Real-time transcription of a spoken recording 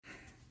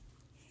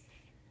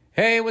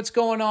Hey, what's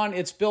going on?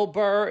 It's Bill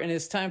Burr, and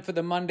it's time for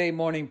the Monday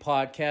Morning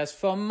Podcast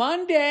for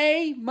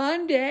Monday,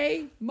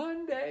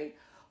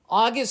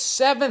 August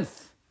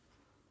 7th,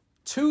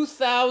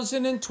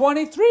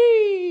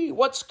 2023.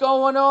 What's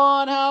going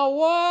on?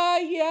 How are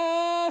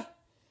ya?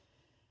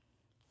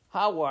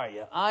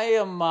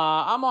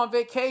 I'm on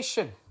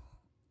vacation.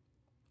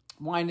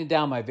 Winding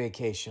down my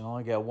vacation.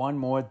 Only got one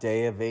more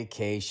day of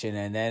vacation,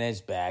 and then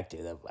it's back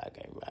to the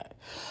fucking right.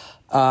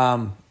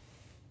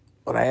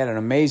 But I had an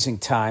amazing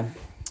time.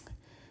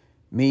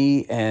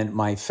 Me and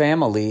my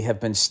family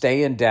have been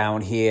staying down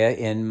here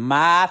in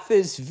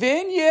Martha's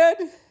Vineyard.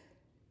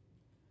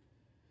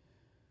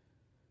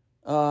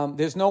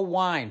 There's no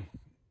wine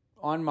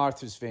on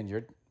Martha's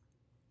Vineyard.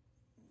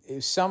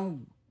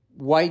 Some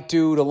white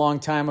dude a long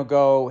time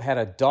ago had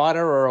a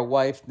daughter or a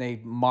wife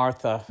named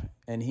Martha,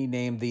 and he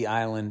named the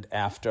island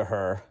after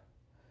her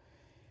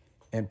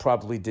and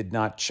probably did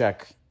not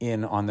check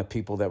in on the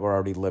people that were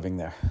already living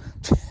there.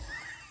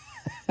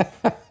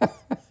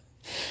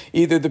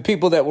 Either the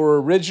people that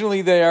were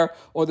originally there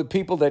or the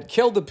people that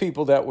killed the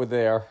people that were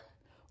there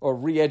or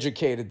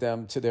re-educated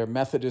them to their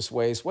Methodist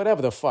ways,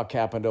 whatever the fuck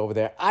happened over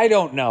there. I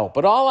don't know.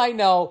 But all I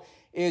know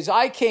is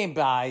I came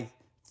by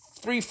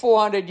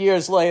 300-400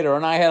 years later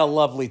and I had a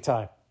lovely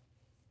time.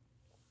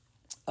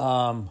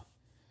 Been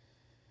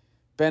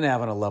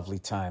having a lovely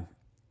time.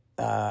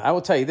 I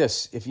will tell you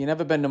this. If you've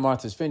never been to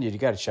Martha's Vineyard, you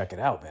got to check it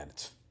out, man.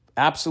 It's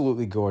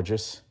absolutely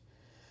gorgeous.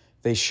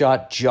 They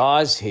shot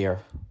Jaws here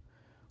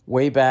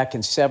way back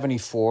in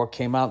 74,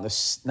 came out in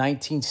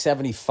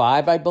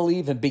 1975, I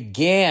believe, and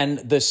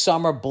began the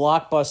summer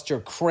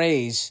blockbuster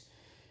craze.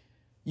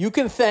 You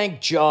can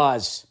thank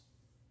Jaws,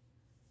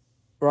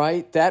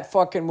 right? That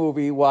fucking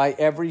movie, why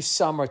every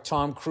summer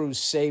Tom Cruise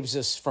saves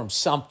us from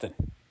something.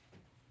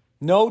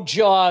 No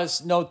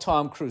Jaws, no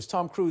Tom Cruise.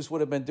 Tom Cruise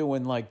would have been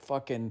doing like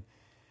fucking,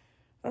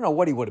 I don't know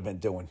what he would have been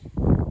doing.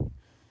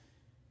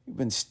 He'd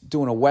been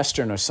doing a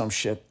Western or some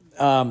shit.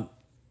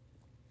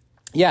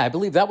 Yeah, I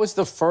believe that was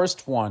the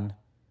first one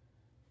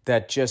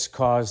that just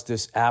caused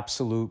this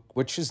absolute,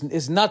 which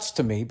is nuts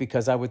to me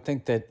because I would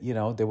think that, you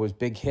know, there was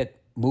big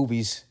hit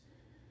movies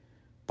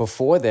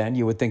before then.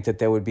 You would think that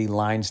there would be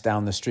lines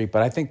down the street.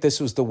 But I think this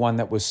was the one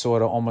that was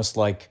sort of almost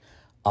like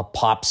a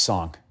pop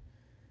song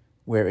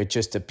where it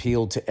just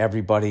appealed to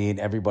everybody and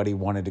everybody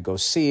wanted to go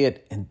see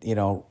it. And, you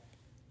know,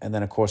 and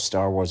then, of course,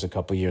 Star Wars a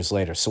couple years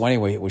later. So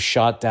anyway, it was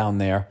shot down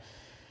there.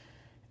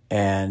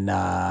 And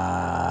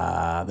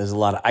there's a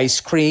lot of ice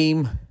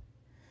cream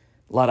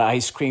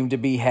to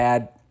be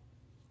had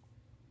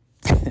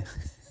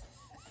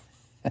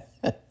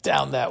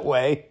down that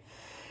way.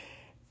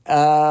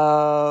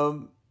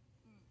 What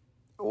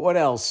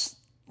else?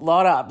 A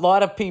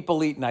lot of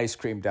people eating ice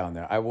cream down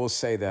there. I will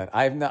say that.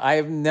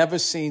 I've never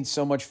seen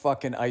so much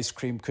fucking ice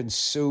cream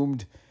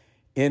consumed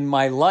in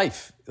my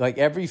life. Like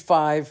every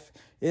 5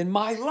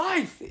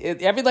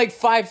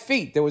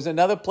 feet, there was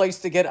another place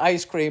to get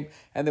ice cream,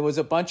 and there was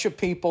a bunch of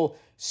people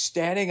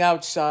standing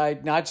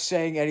outside, not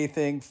saying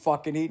anything,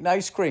 fucking eating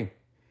ice cream.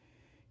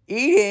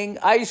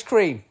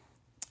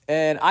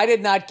 And I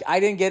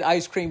didn't get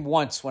ice cream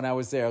once when I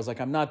was there. I was like,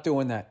 I'm not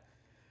doing that.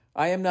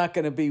 I am not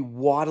going to be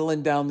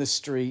waddling down the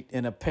street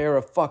in a pair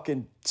of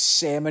fucking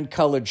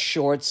salmon-colored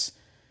shorts,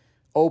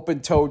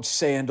 open-toed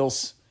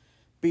sandals,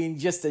 being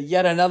just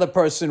yet another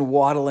person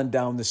waddling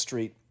down the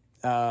street.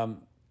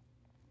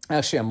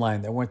 Actually, I'm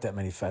lying. There weren't that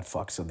many fat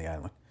fucks on the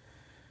island.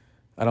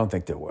 I don't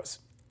think there was.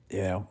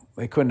 You know,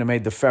 they couldn't have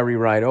made the ferry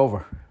ride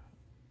over.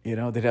 You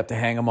know, they'd have to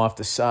hang them off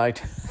the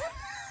side.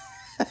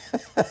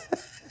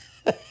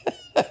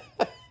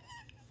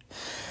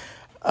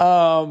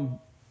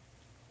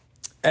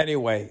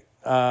 Anyway,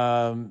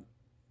 and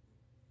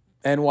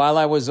while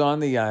I was on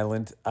the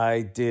island,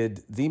 I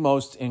did the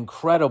most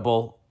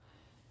incredible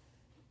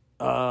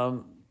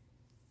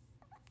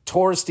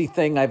touristy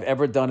thing I've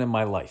ever done in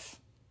my life.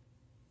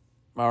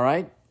 All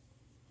right?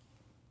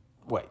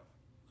 Wait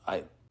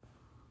a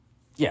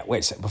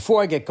second.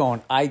 Before I get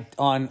going,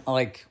 on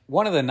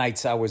one of the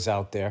nights I was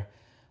out there,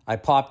 I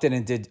popped in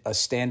and did a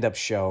stand-up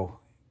show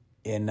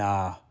in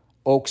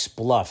Oaks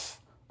Bluff,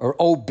 or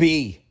OB,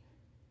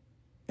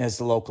 as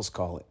the locals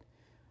call it,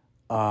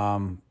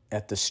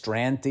 at the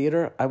Strand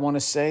Theater, I want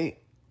to say.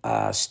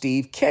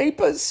 Steve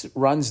Capers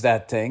runs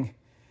that thing,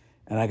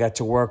 and I got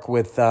to work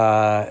with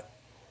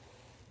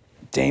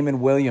Damon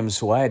Williams,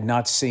 who I had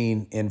not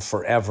seen in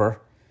forever.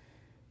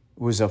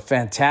 It was a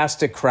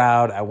fantastic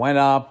crowd. I went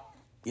up,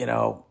 you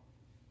know,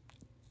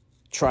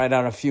 tried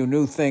out a few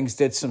new things,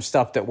 did some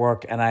stuff that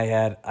worked, and I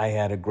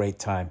had a great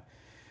time.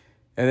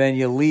 And then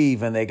you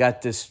leave, and they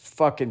got this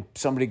fucking,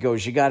 somebody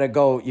goes, you gotta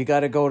go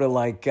to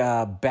like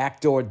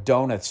Backdoor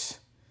Donuts.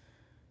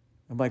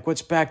 I'm like,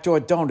 what's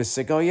Backdoor Donuts?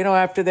 They go, you know,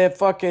 after they're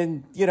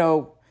fucking, you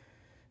know,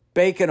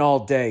 baking all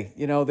day,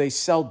 you know, they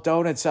sell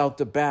donuts out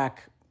the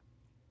back.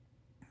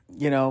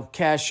 You know,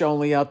 cash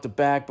only out the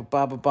back, but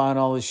blah, blah, blah, and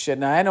all this shit.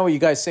 Now, I know what you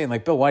guys saying,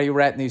 like, Bill, why are you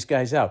ratting these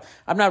guys out?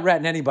 I'm not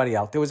ratting anybody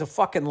out. There was a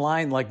fucking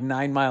line like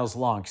 9 miles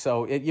long.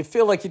 So you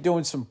feel like you're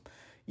doing some,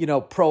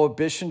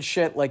 prohibition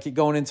shit, like you're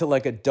going into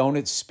like a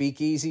donut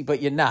speakeasy,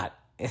 but you're not.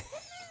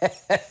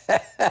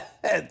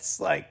 It's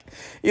like,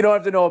 you don't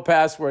have to know a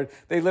password.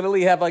 They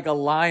literally have like a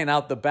line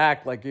out the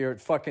back, like you're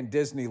at fucking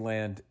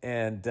Disneyland.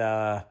 And,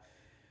 I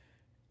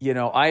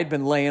had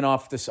been laying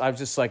off this. I was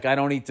just like, I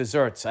don't eat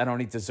desserts. And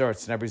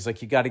everybody's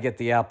like, you got to get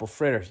the apple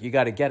fritter. You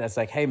got to get it. It's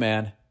like, hey,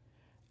 man,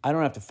 I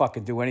don't have to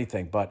fucking do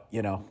anything, but,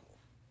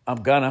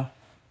 I'm gonna.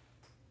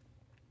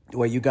 The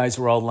way you guys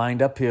were all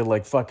lined up here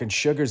like fucking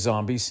sugar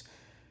zombies.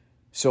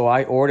 So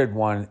I ordered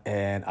one,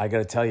 and I got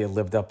to tell you, it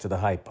lived up to the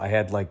hype. I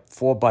had like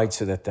 4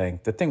 bites of the thing.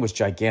 The thing was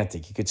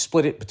gigantic. You could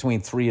split it between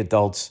 3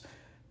 adults,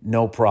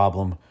 no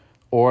problem.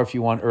 Or if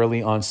you want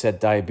early onset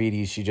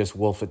diabetes, you just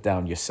wolf it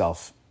down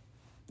yourself,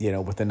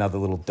 with another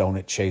little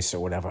donut chase or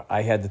whatever.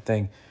 I had the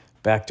thing,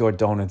 backdoor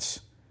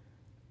donuts,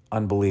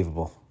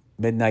 unbelievable.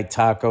 Midnight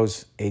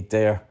tacos, ate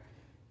there,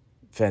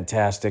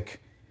 fantastic.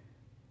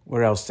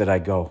 Where else did I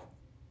go?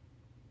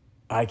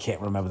 I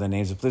can't remember the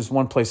names. There's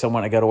one place I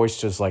went, I got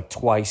oysters like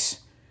twice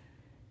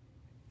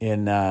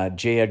in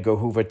J. Edgar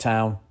Hoover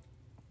Town.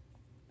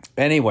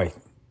 Anyway,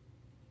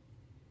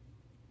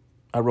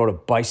 I rode a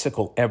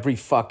bicycle every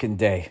fucking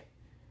day.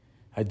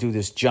 I do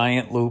this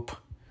giant loop.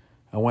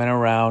 I went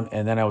around,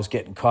 and then I was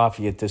getting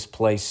coffee at this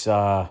place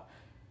behind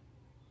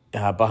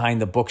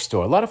the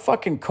bookstore. A lot of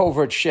fucking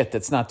covert shit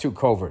that's not too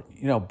covert.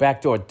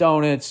 Backdoor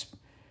donuts,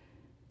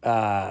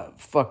 behind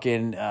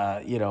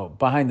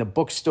the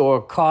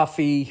bookstore,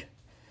 coffee.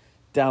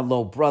 Down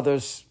Low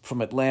Brothers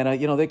from Atlanta.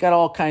 They got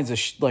all kinds of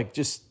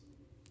just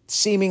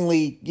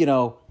seemingly,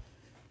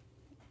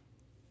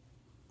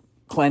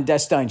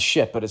 clandestine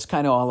shit, but it's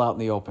kind of all out in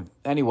the open.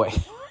 Anyway.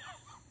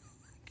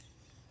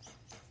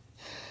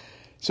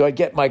 So I'd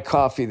get my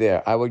coffee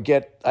there. I'd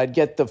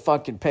get the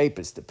fucking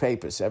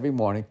papers every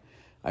morning.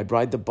 I'd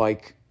ride the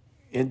bike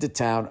into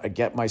town. I'd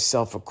get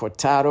myself a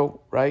cortado,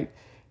 right?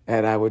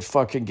 And I would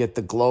fucking get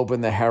the Globe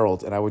and the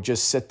Herald, and I would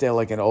just sit there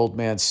like an old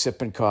man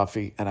sipping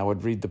coffee, and I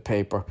would read the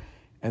paper.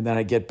 And then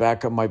I'd get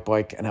back on my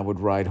bike and I would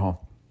ride home.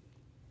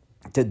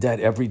 Did that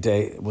every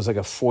day. It was like a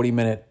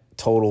 40-minute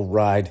total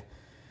ride.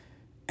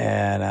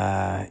 And,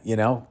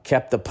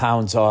 kept the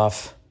pounds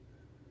off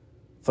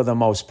for the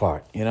most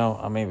part.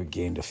 I maybe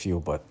gained a few,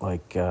 but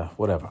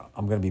whatever.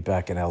 I'm going to be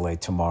back in LA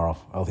tomorrow.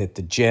 I'll hit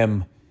the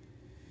gym,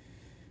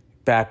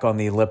 back on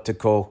the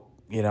elliptical.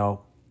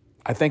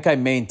 I think I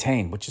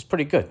maintained, which is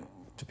pretty good.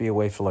 To be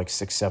away for like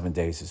 6-7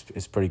 days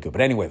is pretty good.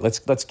 But anyway,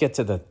 let's get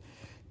to the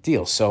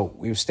deal. So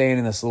we were staying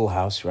in this little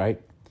house, right?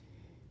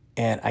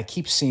 And I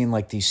keep seeing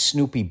like these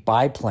Snoopy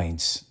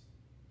biplanes,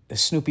 a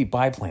Snoopy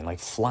biplane like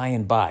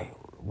flying by,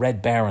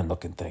 Red Baron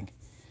looking thing.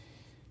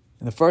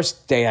 And the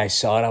first day I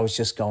saw it, I was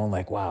just going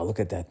like, wow, look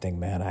at that thing,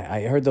 man.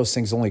 I heard those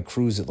things only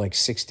cruise at like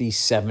 60,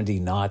 70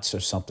 knots or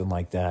something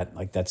like that.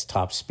 Like that's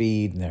top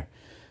speed, and they're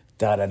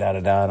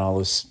da-da-da-da-da and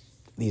all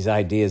these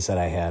ideas that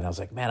I had. And I was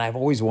like, man, I've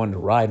always wanted to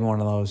ride one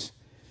of those.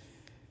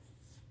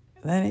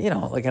 And then,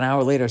 like an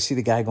hour later, I see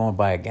the guy going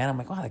by again. I'm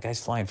like, wow, that guy's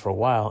flying for a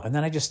while. And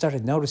then I just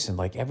started noticing,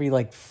 like every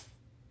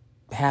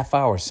half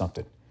hour or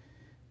something,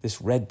 this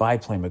red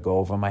biplane would go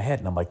over my head.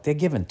 And I'm like, they're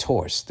giving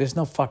tours. There's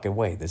no fucking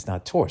way there's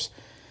not tours.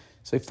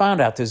 So I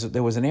found out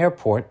there was an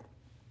airport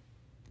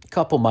a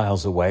couple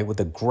miles away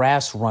with a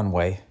grass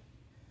runway,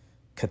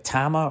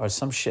 Katama or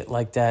some shit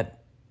like that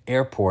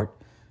airport,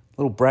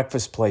 little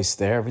breakfast place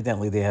there.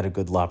 Evidently, they had a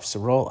good lobster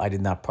roll. I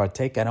did not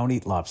partake. I don't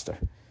eat lobster.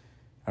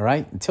 All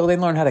right? Until they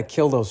learn how to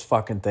kill those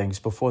fucking things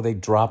before they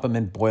drop them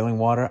in boiling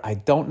water. I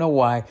don't know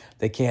why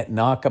they can't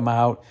knock them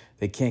out.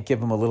 They can't give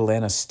them a little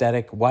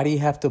anesthetic. Why do you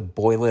have to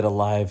boil it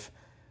alive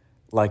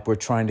like we're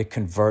trying to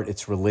convert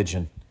its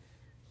religion?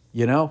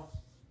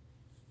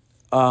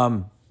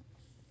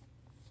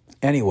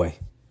 Anyway,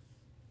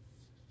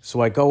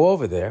 so I go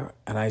over there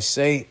and I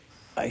say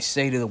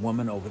to the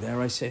woman over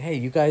there, I said, hey,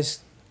 you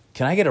guys,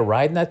 can I get a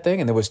ride in that thing?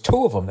 And there was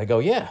 2 of them. They go,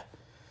 yeah.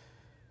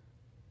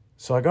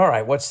 So I go, all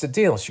right, what's the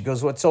deal? She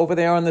goes, what's over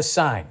there on the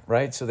sign,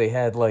 right? So they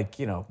had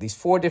these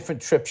 4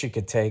 different trips you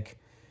could take.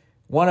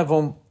 One of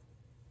them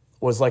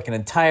was like an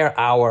entire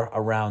hour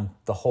around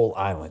the whole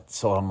island.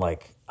 So I'm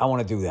like, I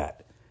want to do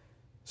that.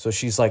 So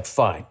she's like,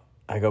 fine.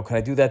 I go, can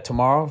I do that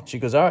tomorrow? She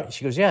goes, all right.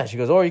 She goes, yeah. She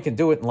goes, or you can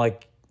do it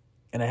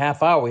in a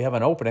half hour. We have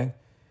an opening.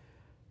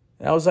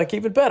 And I was like,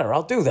 even better.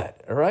 I'll do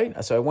that. All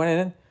right. So I went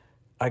in,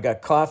 I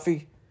got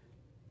coffee.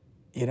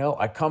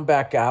 I come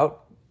back out.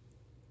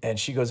 And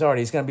she goes, all right,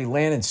 he's going to be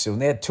landing soon.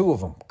 They had 2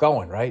 of them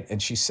going, right?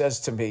 And she says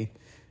to me,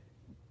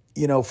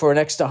 for an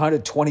extra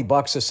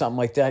 $120 or something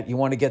like that, you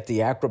want to get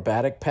the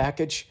acrobatic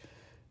package?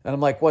 And I'm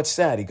like, what's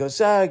that? He goes,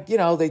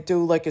 they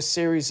do like a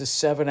series of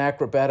 7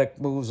 acrobatic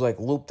moves, like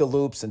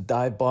loop-de-loops and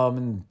dive bomb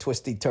and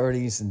twisty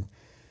turnies and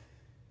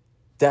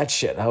that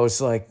shit. I was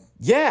like,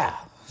 yeah,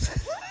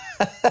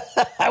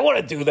 I want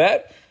to do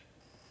that.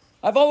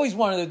 I've always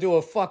wanted to do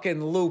a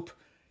fucking loop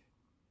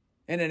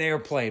in an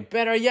airplane.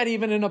 Better yet,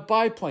 even in a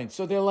biplane.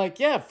 So they're like,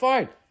 yeah,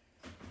 fine.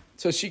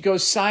 So she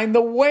goes, sign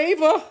the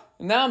waiver.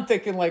 And now I'm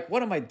thinking, like,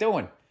 what am I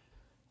doing?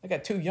 I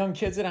got 2 young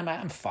kids and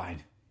I'm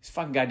fine. This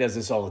fucking guy does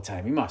this all the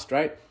time. He must,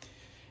 right?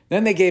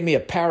 Then they gave me a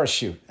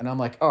parachute. And I'm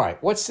like, all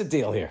right, what's the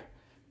deal here?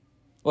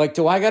 Like,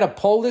 do I got to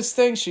pull this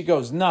thing? She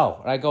goes, no.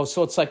 And I go,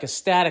 so it's like a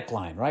static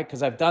line, right?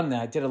 Because I've done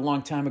that. I did it a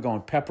long time ago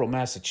in Pepperell,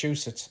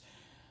 Massachusetts.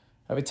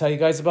 Ever tell you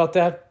guys about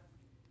that?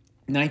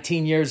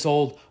 19 years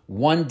old,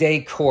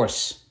 1-day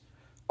course.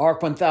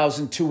 Arc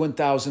 1000, 2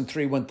 1000,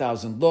 3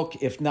 1000.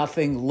 Look, if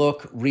nothing,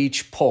 look,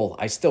 reach, pull.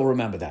 I still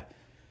remember that.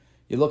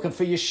 You're looking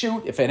for your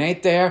chute. If it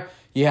ain't there,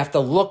 you have to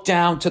look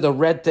down to the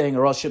red thing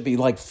or else you'll be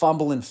like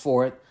fumbling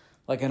for it,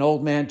 like an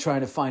old man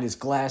trying to find his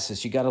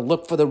glasses. You got to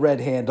look for the red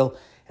handle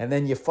and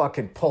then you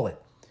fucking pull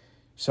it.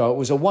 So it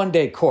was a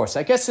 1-day course.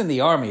 I guess in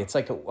the Army, it's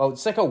like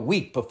a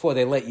week before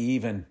they let you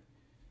even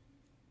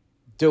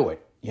do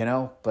it, you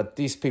know? But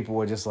these people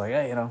were just like,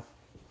 hey, you know.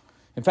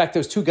 In fact, there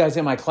was 2 guys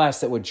in my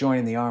class that were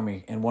joining the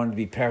Army and wanted to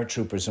be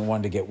paratroopers and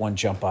wanted to get one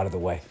jump out of the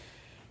way.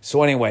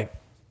 So anyway,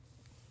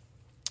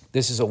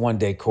 this is a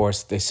 1-day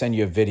course. They send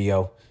you a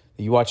video.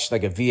 You watch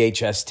like a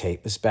VHS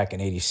tape. This is back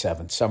in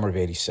 87, summer of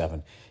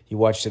 87. You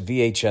watch the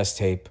VHS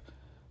tape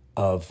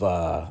of,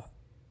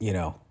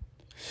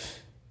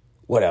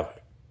 whatever.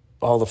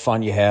 All the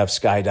fun you have,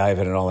 skydiving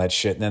and all that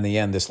shit. And then in the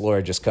end, this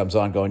lawyer just comes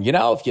on going,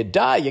 if you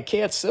die, you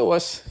can't sue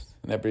us.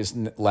 And everybody's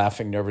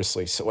laughing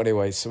nervously. So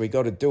anyway, so we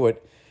go to do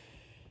it.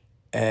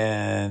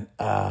 And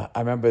I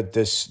remember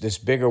this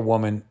bigger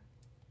woman,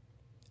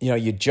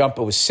 you jump.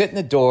 It was sit in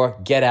the door,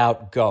 get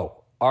out, go.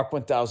 Arc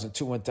 1000,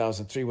 2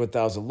 1000, 3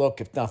 1000.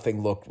 Look, if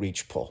nothing, look,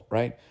 reach, pull,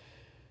 right?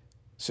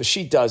 So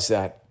she does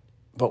that.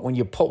 But when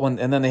you pull one,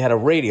 and then they had a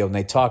radio and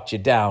they talked you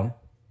down.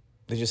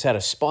 They just had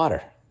a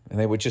spotter. And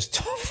they would just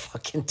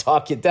fucking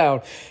talk you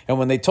down. And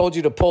when they told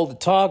you to pull the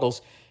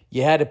toggles,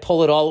 you had to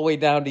pull it all the way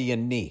down to your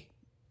knee.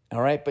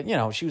 All right? But,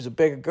 she was a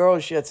bigger girl.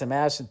 She had some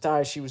ass and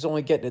thighs. She was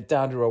only getting it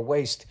down to her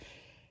waist.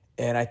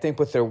 And I think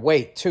with her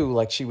weight, too,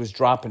 like she was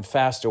dropping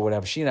fast or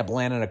whatever, she ended up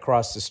landing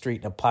across the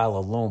street in a pile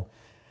of loom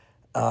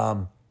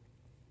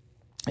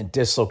and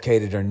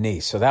dislocated her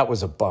knee. So that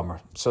was a bummer.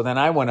 So then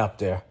I went up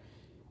there.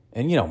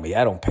 And you know me,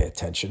 I don't pay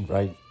attention,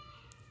 right?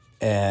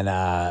 And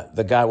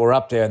we're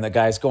up there, and the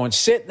guy's going,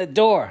 sit in the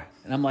door.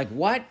 And I'm like,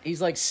 what?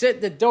 He's like, sit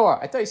in the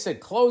door. I thought he said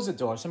close the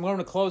door. So I'm going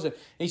to close it.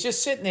 And he's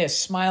just sitting there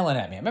smiling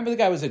at me. I remember the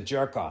guy was a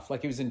jerk-off.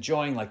 Like he was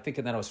enjoying, like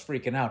thinking that I was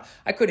freaking out.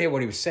 I couldn't hear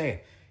what he was saying.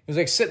 He was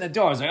like, sit in the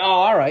door. I was like, oh,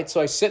 all right. So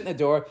I sit in the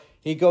door.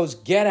 He goes,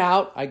 get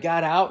out. I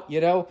got out,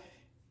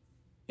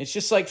 It's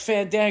just like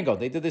Fandango.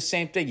 They did the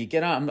same thing. You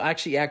get on. I'm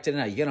actually acting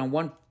out. You get on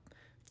one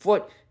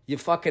foot. You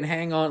fucking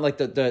hang on. Like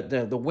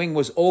the wing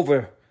was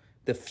over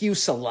the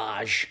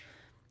fuselage.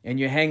 And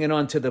you're hanging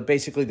on to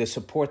basically the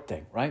support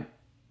thing, right?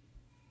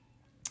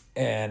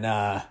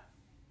 And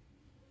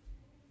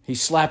he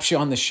slaps you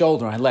on the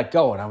shoulder. And I let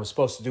go. And I was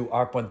supposed to do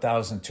Arc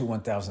 1000, 2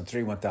 1000,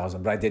 3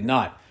 1000. But I did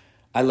not.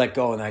 I let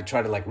go and I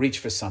tried to reach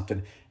for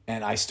something.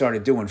 And I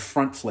started doing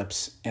front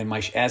flips. And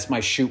as my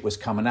chute was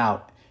coming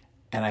out,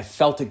 and I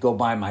felt it go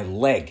by my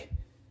leg.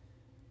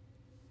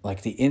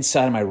 Like the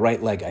inside of my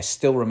right leg. I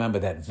still remember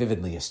that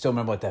vividly. I still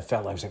remember what that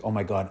felt like. I was like, oh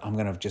my God, I'm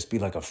going to just be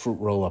like a fruit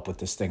roll up with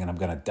this thing and I'm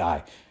going to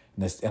die.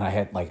 And I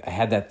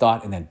had that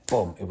thought, and then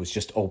boom, it was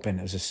just open.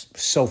 It was just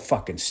so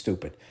fucking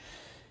stupid.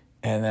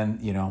 And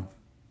then,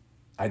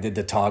 I did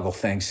the toggle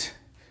things.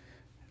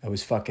 I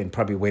was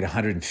probably weighed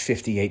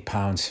 158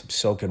 pounds,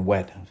 soaking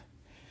wet.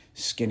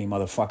 Skinny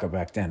motherfucker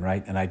back then,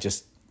 right? And I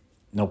just,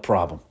 no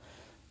problem.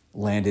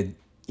 Landed,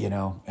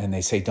 and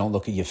they say, don't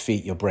look at your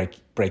feet. You'll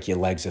break your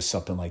legs or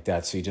something like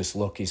that. So you just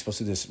look. You're supposed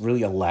to do this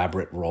really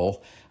elaborate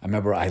roll. I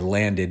remember I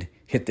landed,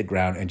 hit the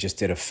ground, and just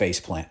did a face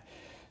plant.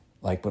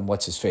 Like when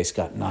what's-his-face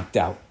got knocked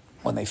out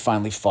when they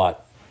finally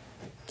fought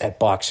that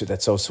boxer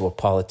that's also a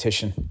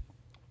politician.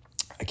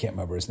 I can't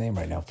remember his name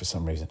right now for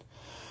some reason.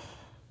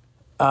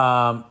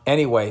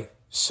 Anyway,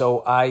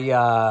 so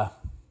so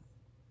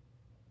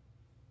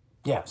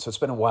it's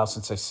been a while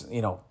since I,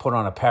 put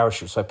on a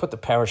parachute. So I put the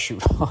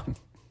parachute on.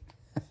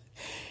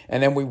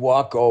 And then we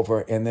walk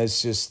over, and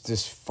there's just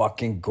this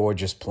fucking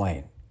gorgeous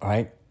plane, all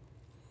right?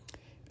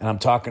 And I'm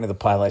talking to the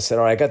pilot. I said,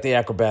 all right, I got the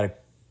acrobatic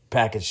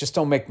package. Just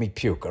don't make me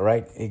puke, all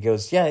right? He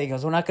goes,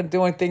 we're not going to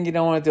do anything you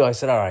don't want to do. I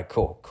said, all right,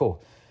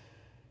 cool.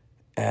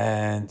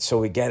 And so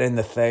we get in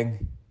the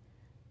thing,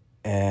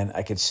 and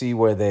I could see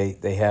where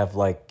they have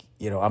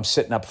I'm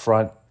sitting up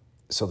front.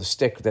 So the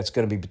stick that's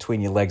going to be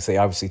between your legs, they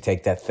obviously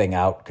take that thing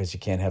out because you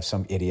can't have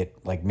some idiot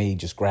like me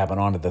just grabbing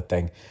onto the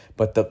thing.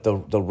 But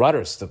the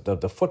rudders,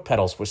 the foot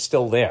pedals were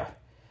still there.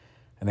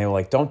 And they were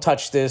like, don't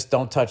touch this,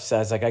 don't touch that. I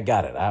was like, I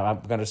got it.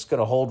 I'm just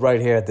going to hold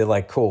right here. They're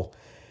like, cool.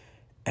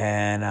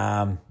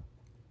 And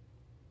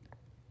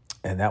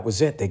that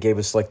was it. They gave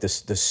us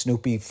the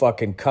Snoopy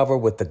fucking cover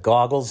with the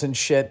goggles and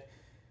shit.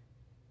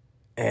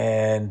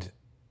 And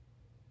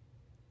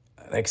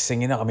next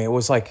thing you know, it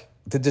was like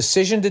the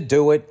decision to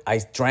do it.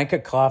 I drank a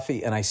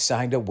coffee and I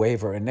signed a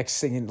waiver. And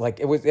next thing,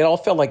 it all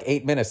felt like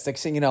 8 minutes.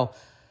 Next thing you know,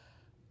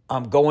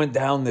 I'm going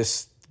down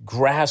this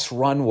grass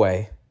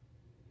runway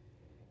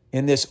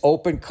in this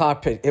open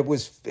cockpit. It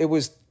was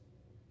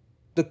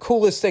the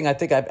coolest thing I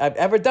think I've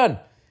ever done.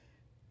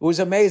 It was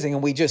amazing.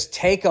 And we just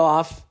take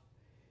off.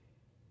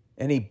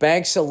 And he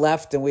banks a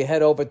left, and we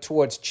head over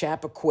towards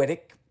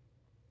Chappaquiddick,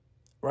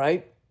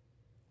 right?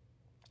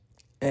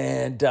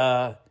 And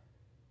I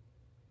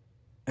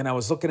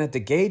was looking at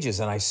the gauges,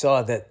 and I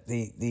saw that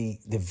the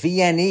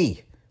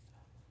VNE,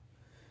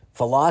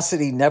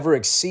 velocity never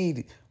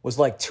exceed, was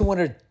like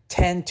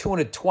 210,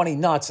 220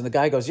 knots. And the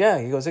guy goes, yeah.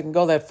 He goes, it can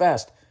go that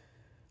fast.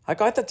 I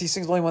thought these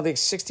things only went like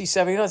 60,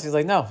 70 knots. He's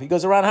like, no. He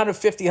goes around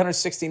 150,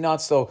 160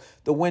 knots, though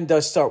the wind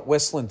does start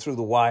whistling through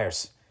the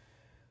wires,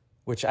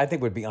 which I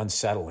think would be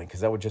unsettling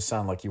because that would just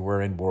sound like you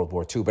were in World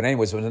War II. But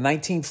anyways, it was a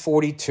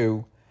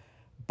 1942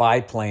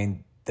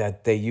 biplane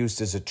that they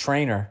used as a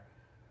trainer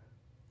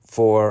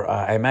for,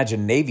 I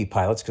imagine, Navy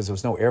pilots because there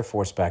was no Air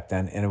Force back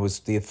then. And it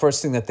was the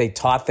first thing that they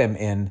taught them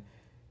in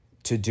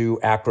to do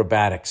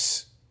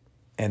acrobatics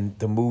and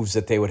the moves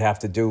that they would have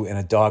to do in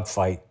a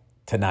dogfight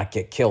to not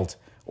get killed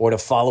or to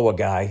follow a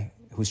guy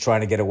who's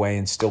trying to get away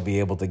and still be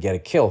able to get a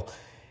kill.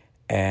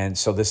 And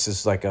so this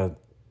is like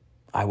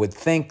I would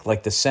think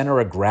like the center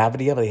of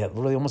gravity of it, they had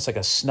really almost like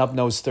a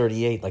snub-nosed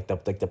 38, like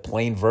the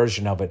plain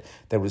version of it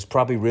that was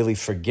probably really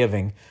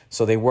forgiving.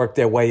 So they worked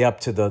their way up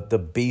to the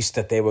beast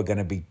that they were going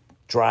to be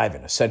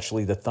driving,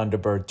 essentially the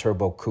Thunderbird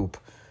Turbo Coupe.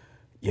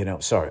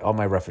 Sorry, all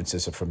my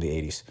references are from the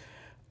 80s.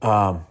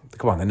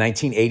 Come on, the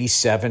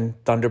 1987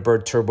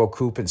 Thunderbird Turbo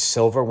Coupe in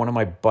silver. One of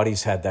my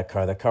buddies had that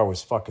car. That car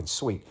was fucking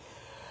sweet.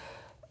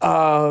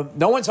 No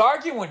one's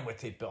arguing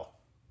with it, Bill.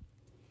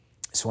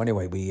 So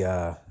anyway,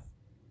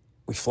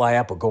 we fly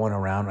up, we're going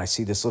around, and I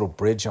see this little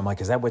bridge. I'm like,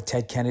 is that where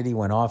Ted Kennedy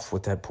went off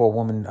with that poor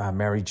woman,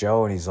 Mary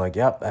Jo? And he's like,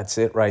 yep, that's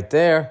it right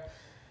there.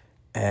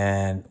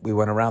 And we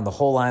went around the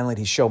whole island.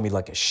 He showed me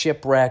like a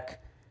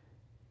shipwreck.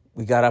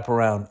 We got up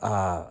around,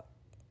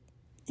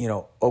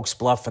 Oaks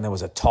Bluff, and there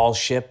was a tall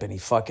ship, and he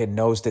fucking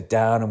nosed it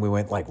down, and we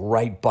went like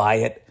right by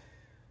it.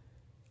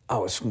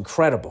 Oh, it was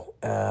incredible.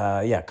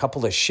 A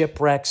couple of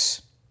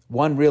shipwrecks.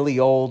 One really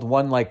old,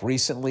 one like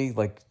recently,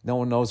 like no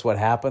one knows what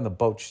happened. The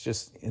boat's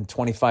just in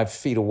 25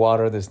 feet of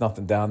water. There's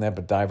nothing down there,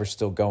 but divers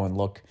still go and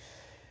look.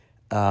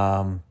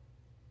 Went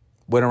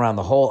around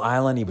the whole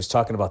island. He was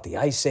talking about the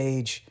Ice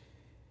Age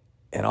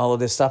and all of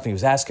this stuff. And he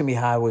was asking me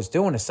how I was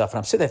doing this stuff. And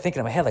I'm sitting there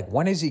thinking in my head, like,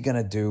 when is he going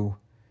to do,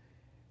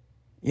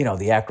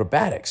 the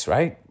acrobatics,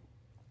 right?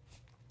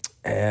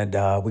 And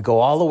we go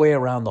all the way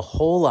around the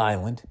whole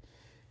island.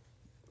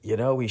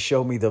 He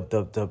showed me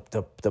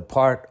the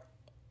part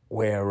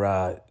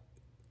where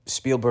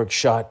Spielberg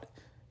shot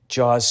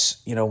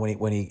Jaws,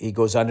 when he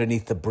goes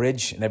underneath the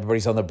bridge and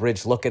everybody's on the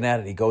bridge looking at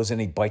it. He goes in,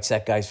 he bites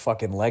that guy's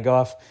fucking leg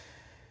off.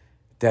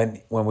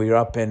 Then when we were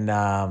up in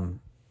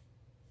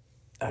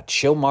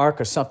Chilmark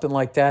or something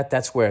like that,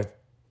 that's where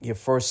you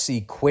first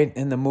see Quint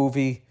in the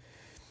movie.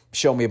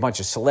 Show me a bunch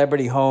of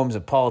celebrity homes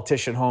and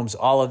politician homes,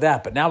 all of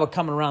that. But now we're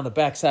coming around the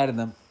backside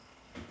of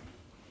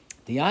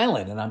the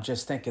island, and I'm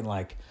just thinking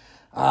like,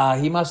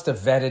 he must have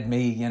vetted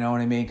me, you know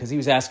what I mean? Because he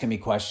was asking me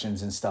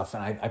questions and stuff,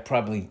 and I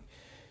probably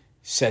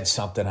said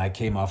something. I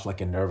came off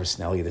like a nervous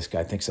Nelly. This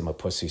guy thinks I'm a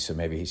pussy, so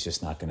maybe he's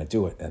just not going to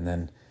do it. And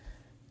then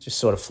just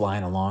sort of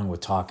flying along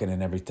with talking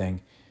and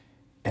everything.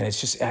 And it's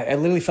just, I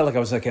literally felt like I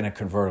was like in a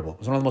convertible. It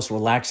was one of the most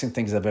relaxing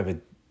things I've ever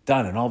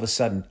done. And all of a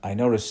sudden, I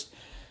noticed,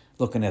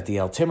 looking at the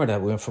altimeter,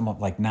 we went from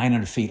like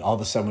 900 feet, all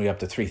of a sudden we were up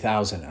to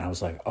 3,000. And I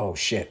was like, oh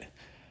shit,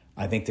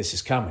 I think this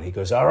is coming. He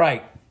goes, all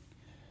right,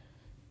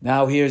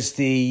 now here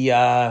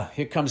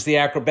comes the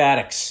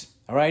acrobatics.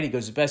 All right, he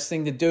goes, the best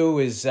thing to do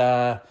is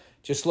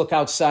just look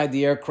outside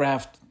the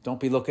aircraft. Don't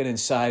be looking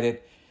inside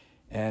it.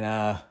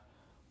 And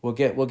we'll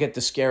get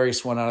the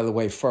scariest one out of the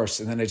way first.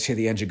 And then I just hear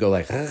the engine go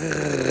like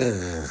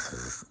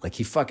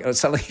he fucking, it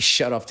sounded like he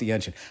shut off the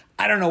engine.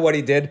 I don't know what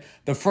he did.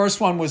 The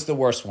first one was the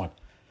worst one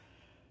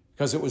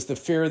because it was the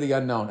fear of the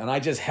unknown. And I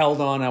just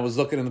held on. I was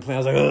looking in the plane. I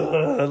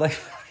was like,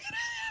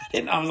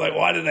 and I was like,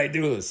 why did I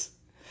do this?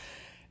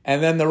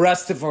 And then the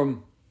rest of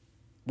them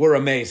were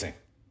amazing.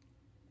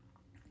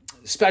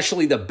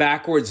 Especially the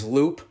backwards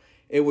loop.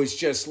 It was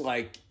just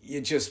like,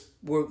 it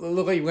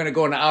looked like you were going to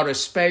go into outer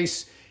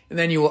space. And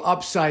then you were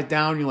upside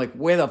down. You're like,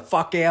 where the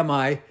fuck am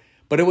I?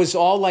 But it was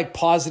all like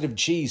positive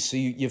G's. So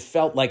you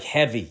felt like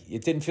heavy.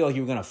 It didn't feel like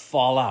you were going to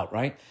fall out,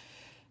 right?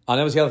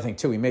 That was the other thing,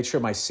 too. He made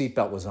sure my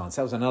seatbelt was on. So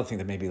that was another thing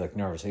that made me like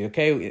nervous. Like,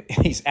 okay,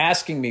 he's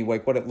asking me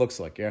like what it looks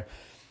like, yeah?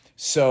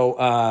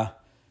 So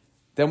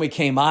then we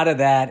came out of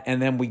that,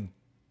 and then we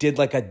did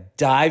like a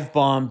dive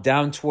bomb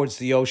down towards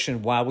the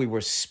ocean while we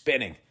were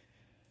spinning,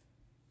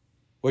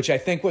 which I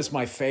think was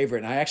my favorite.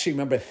 And I actually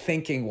remember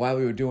thinking while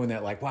we were doing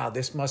that, like, wow,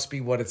 this must be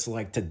what it's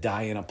like to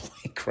die in a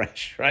plane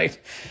crash, right?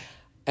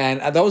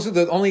 And those are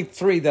the only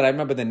three that I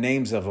remember the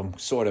names of them,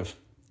 sort of.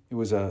 It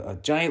was a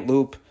giant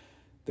loop.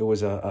 There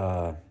was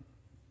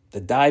the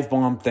dive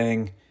bomb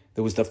thing.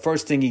 There was the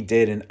first thing he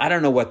did, and I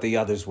don't know what the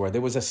others were. There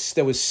was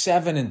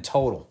 7 in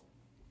total.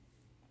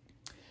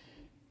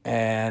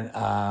 And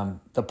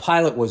the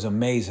pilot was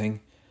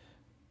amazing.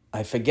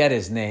 I forget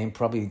his name.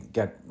 Probably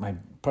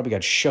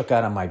got shook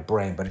out of my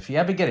brain. But if you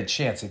ever get a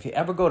chance, if you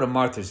ever go to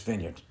Martha's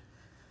Vineyard,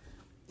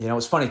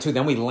 it's funny too.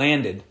 Then we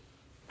landed,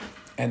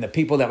 And the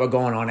people that were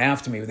going on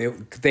after me,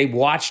 they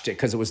watched it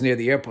because it was near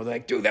the airport. They're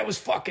like, dude, that was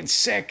fucking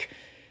sick.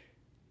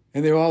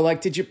 And they were all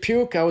like, did you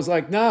puke? I was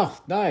like, no,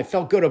 I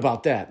felt good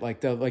about that.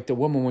 Like the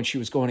woman when she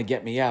was going to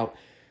get me out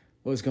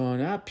was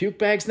going, puke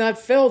bag's not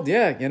filled.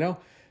 Yeah, you know.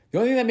 The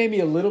only thing that made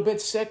me a little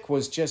bit sick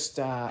was just,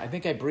 I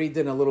think I breathed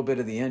in a little bit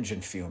of the engine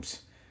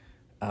fumes.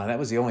 That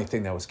was the only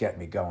thing that was getting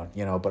me going,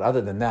 you know. But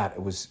other than that,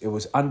 it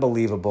was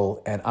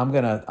unbelievable. And I'm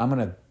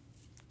gonna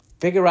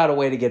figure out a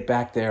way to get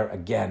back there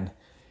again.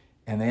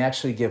 And they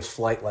actually give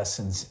flight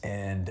lessons,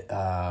 and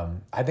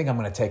I think I'm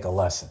gonna take a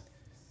lesson,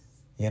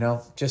 you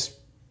know, just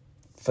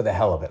for the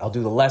hell of it. I'll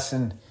do the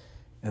lesson,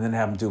 and then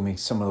have them do me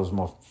some of those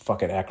more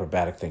fucking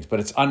acrobatic things.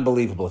 But it's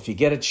unbelievable. If you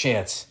get a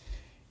chance,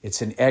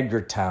 it's in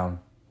Edgartown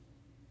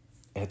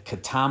at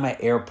Katama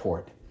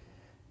Airport.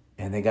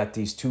 And they got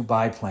these 2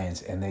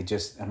 biplanes, and they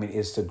just, I mean,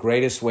 it's the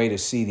greatest way to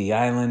see the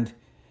island,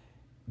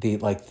 the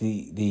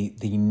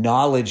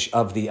knowledge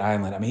of the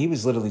island. I mean, he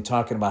was literally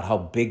talking about how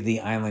big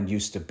the island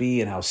used to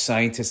be and how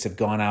scientists have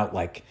gone out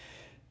like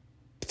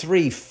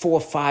 3,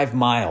 4, 5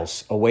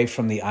 miles away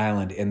from the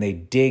island, and they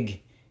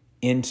dig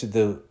into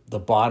the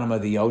bottom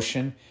of the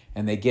ocean,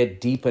 and they get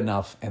deep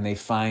enough, and they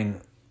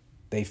find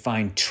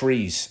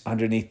trees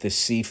underneath the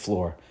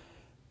seafloor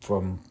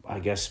from, I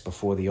guess,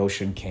 before the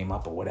ocean came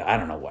up or whatever. I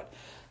don't know what.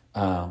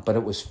 But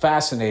it was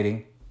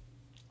fascinating.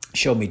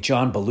 Showed me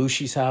John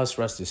Belushi's house,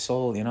 rest his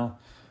soul, you know.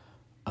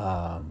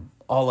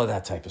 All of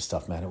that type of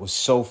stuff, man. It was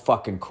so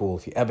fucking cool.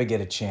 If you ever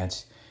get a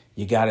chance,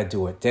 you got to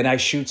do it. Did I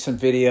shoot some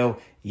video?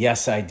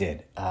 Yes, I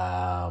did.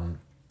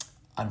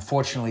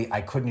 Unfortunately,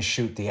 I couldn't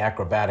shoot the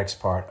acrobatics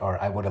part,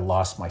 or I would have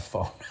lost my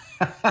phone.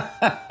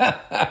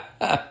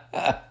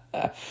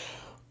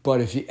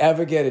 But if you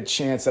ever get a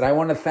chance, and I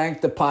want to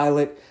thank the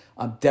pilot,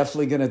 I'm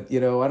definitely going to, you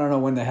know, I don't know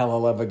when the hell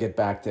I'll ever get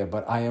back there,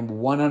 but I am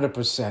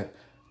 100%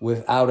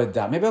 without a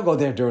doubt. Maybe I'll go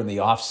there during the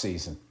off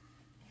season,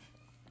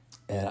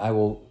 and I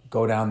will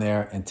go down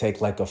there and take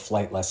like a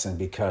flight lesson,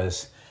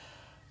 because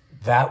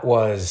that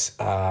was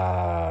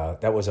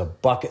a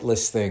bucket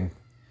list thing.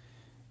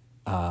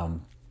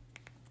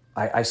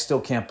 I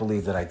still can't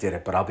believe that I did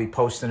it, but I'll be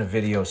posting a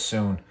video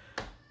soon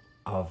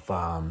of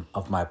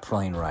my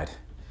plane ride.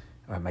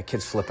 All right, my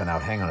kid's flipping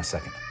out. Hang on a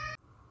second.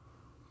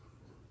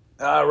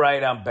 All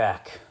right, I'm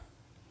back.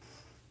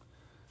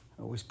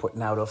 Always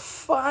putting out a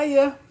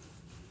fire.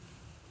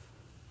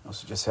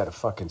 Also just had a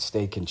fucking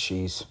steak and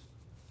cheese.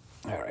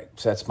 All right,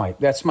 so that's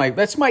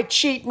my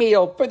cheat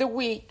meal for the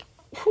week.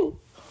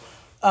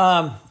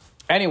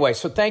 Anyway,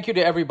 so thank you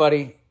to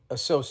everybody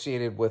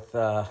associated with.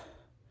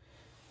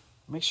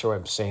 Make sure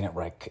I'm saying it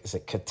right. Is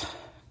it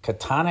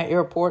Katana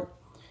Airport?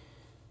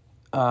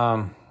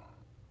 Katama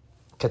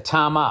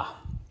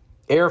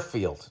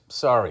Airfield.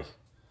 Sorry.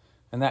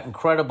 And that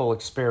incredible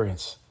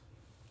experience.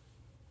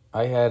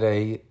 I had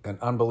an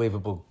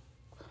unbelievable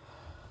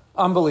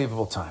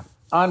time.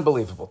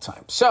 Unbelievable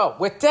time. So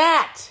with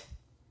that,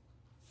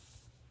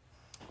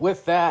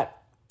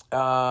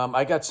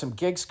 I got some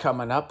gigs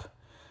coming up.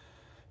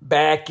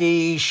 Back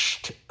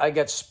east, I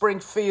got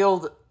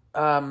Springfield,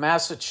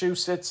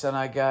 Massachusetts, and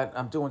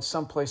I'm doing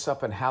someplace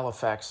up in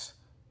Halifax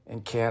in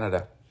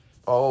Canada.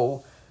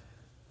 Oh,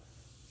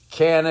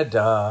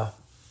 Canada.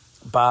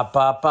 Ba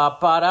ba ba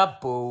ba da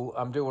boo.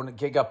 I'm doing a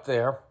gig up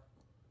there.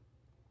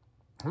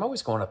 I'm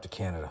always going up to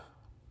Canada,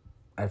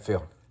 I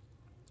feel.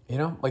 You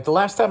know, like the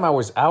last time I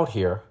was out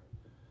here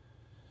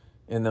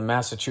in the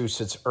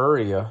Massachusetts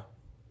area,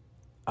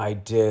 I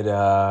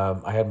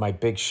had my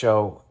big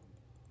show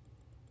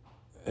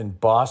in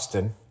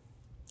Boston.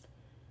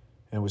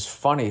 And it was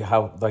funny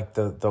how like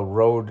the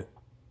road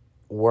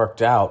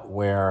worked out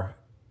where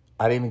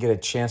I didn't even get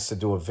a chance to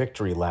do a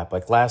victory lap.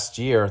 Like last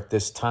year,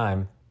 this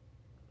time,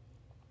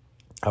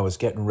 I was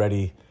getting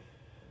ready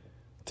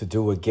to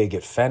do a gig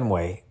at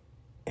Fenway,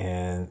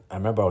 and I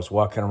remember I was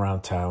walking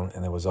around town,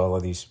 and there was all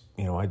of these,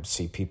 you know, I'd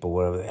see people,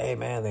 whatever, hey,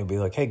 man, they'd be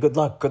like, hey, good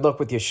luck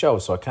with your show.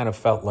 So I kind of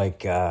felt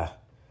like, you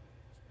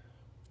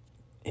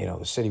know,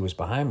 the city was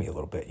behind me a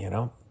little bit, you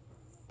know.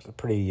 It was a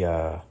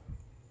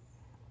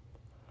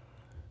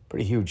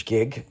pretty huge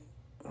gig.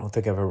 I don't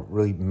think I've ever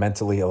really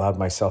mentally allowed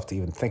myself to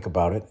even think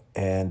about it.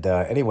 And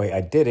anyway, I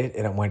did it,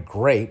 and it went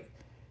great.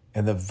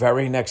 And the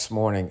very next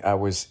morning, I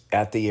was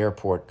at the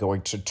airport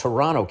going to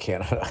Toronto,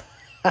 Canada.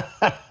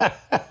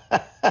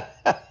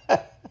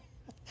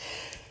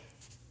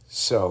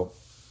 So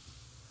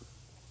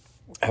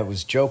I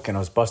was joking. I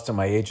was busting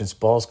my agent's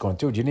balls going,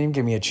 dude, you didn't even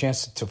give me a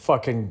chance to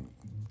fucking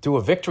do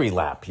a victory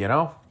lap, you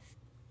know?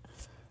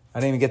 I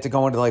didn't even get to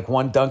go into like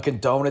one Dunkin'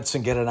 Donuts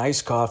and get an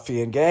iced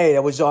coffee and go, hey,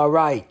 that was all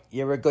right.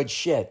 You're a good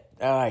shit.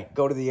 All right,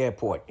 go to the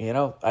airport, you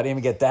know? I didn't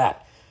even get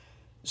that.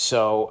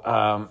 So,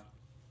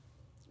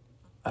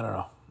 I don't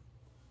know.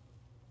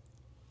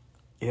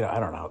 You know, I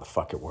don't know how the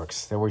fuck it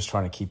works. They're always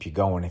trying to keep you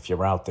going if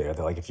you're out there.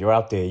 They're like, if you're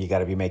out there, you got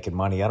to be making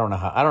money. I don't know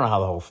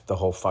how the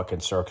whole fucking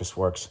circus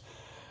works.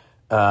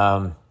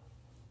 So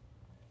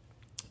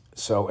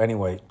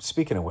anyway,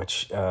 speaking of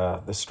which,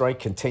 the strike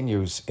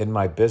continues in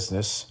my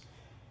business,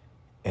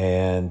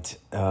 and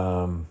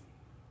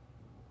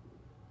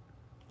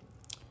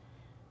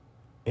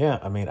yeah,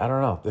 I mean, I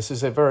don't know. This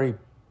is a very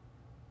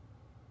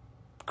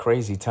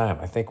crazy time.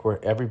 I think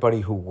where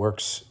everybody who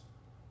works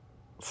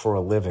for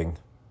a living,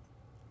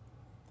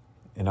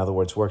 in other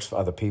words, works for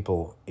other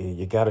people,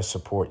 you got to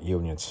support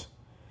unions,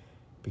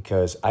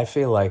 because I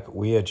feel like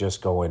we are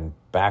just going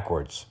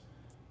backwards,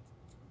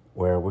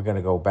 where we're going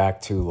to go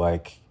back to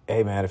like,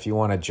 hey man, if you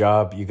want a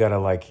job, you got to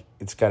like,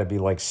 it's got to be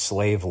like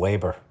slave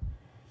labor.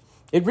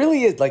 It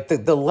really is like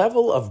the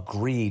level of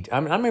greed.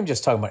 I'm not even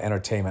just talking about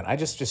entertainment. I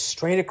just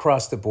straight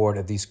across the board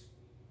of these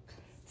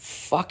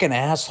fucking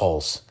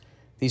assholes,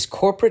 these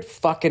corporate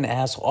fucking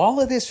assholes,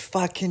 all of this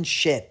fucking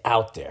shit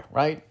out there,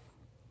 right?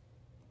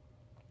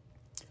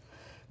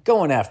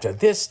 Going after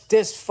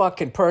this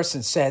fucking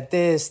person said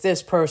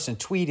this person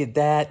tweeted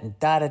that, and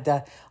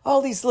da.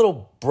 All these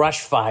little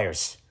brush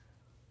fires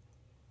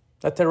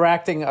that they're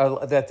acting,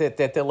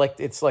 that they're like,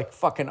 it's like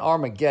fucking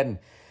Armageddon.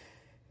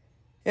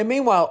 And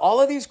meanwhile,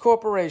 all of these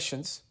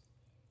corporations,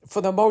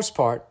 for the most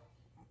part,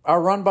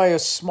 are run by a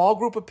small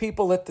group of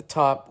people at the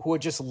top who are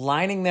just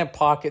lining their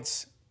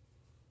pockets.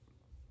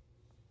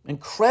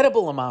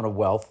 Incredible amount of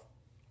wealth,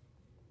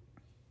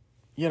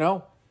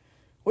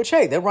 which,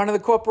 hey, they're running the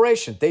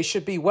corporation. They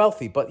should be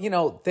wealthy. But,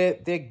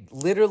 they're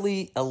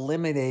literally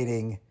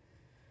eliminating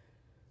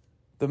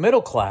the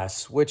middle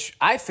class, which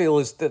I feel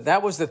is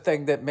that was the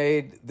thing that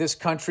made this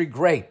country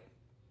great,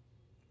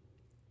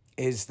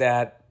 is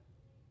that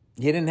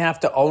you didn't have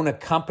to own a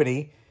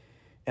company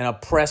and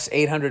oppress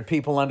 800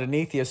 people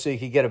underneath you so you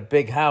could get a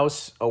big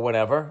house or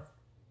whatever.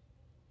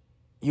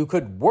 You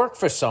could work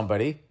for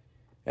somebody,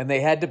 and they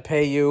had to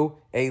pay you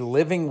a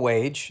living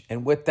wage.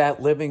 And with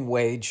that living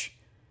wage,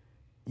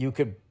 you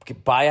could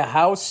buy a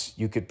house,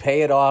 you could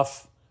pay it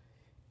off,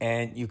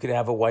 and you could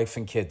have a wife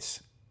and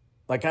kids.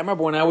 Like, I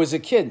remember when I was a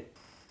kid,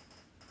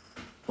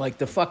 like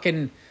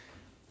the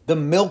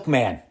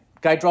milkman.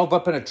 Guy drove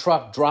up in a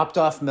truck, dropped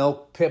off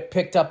milk,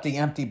 picked up the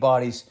empty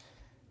bottles,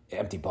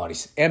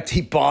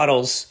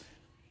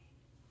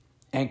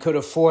 and could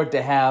afford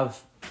to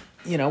have,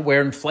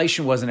 where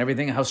inflation was and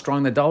everything, how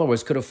strong the dollar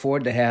was, could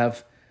afford to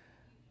have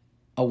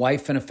a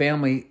wife and a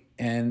family,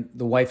 and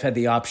the wife had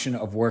the option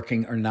of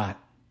working or not.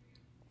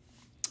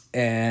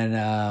 And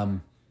I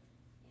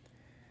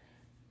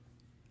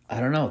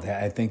don't know.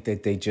 I think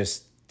that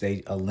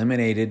they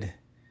eliminated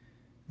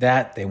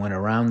that. They went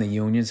around the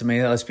unions. I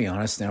mean, let's be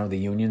honest now, the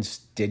unions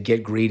did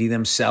get greedy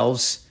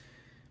themselves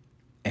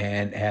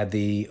and had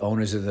the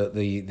owners of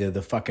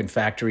the fucking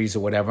factories or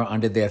whatever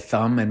under their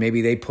thumb, and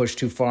maybe they pushed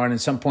too far, and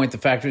at some point the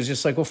factory was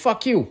just like, well,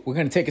 fuck you. We're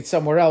going to take it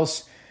somewhere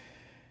else.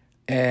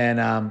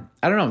 And I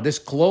don't know, this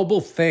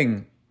global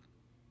thing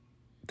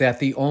that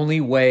the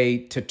only way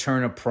to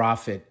turn a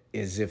profit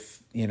is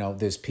if,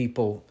 there's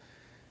people.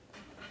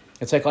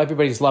 It's like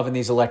everybody's loving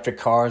these electric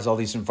cars, all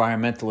these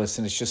environmentalists,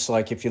 and it's just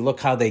like, if you look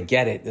how they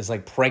get it, there's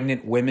like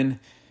pregnant women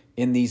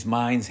in these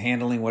mines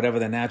handling whatever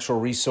the natural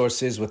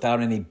resource is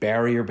without any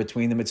barrier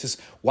between them. It's just,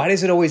 why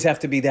does it always have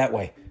to be that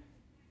way?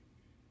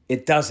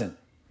 It doesn't.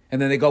 And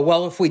then they go,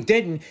 well, if we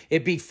didn't,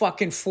 it'd be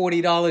fucking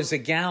 $40 a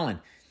gallon.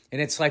 And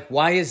it's like,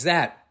 why is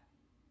that?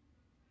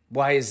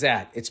 Why is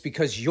that? It's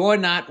because you're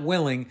not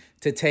willing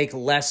to take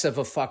less of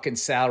a fucking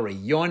salary.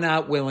 You're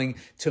not willing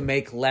to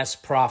make less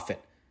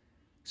profit.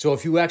 So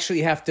if you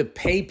actually have to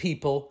pay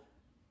people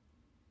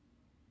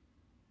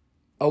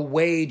a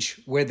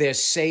wage where they're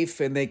safe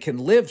and they can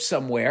live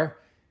somewhere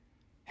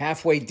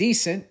halfway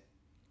decent,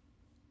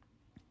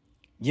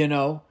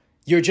 you're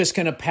just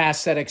going to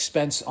pass that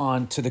expense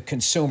on to the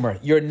consumer.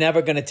 You're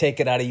never going to take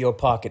it out of your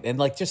pocket. And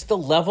like, just the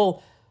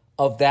level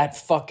of that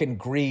fucking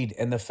greed,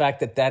 and the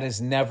fact that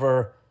is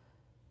never,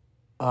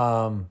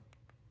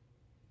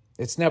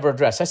 it's never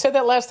addressed. I said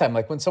that last time,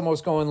 like when someone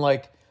was going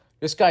like,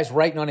 this guy's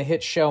writing on a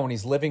hit show and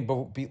he's living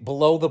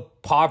below the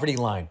poverty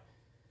line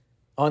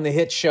on the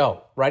hit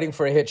show, writing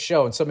for a hit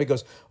show. And somebody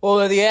goes, well,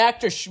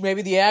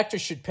 maybe the actor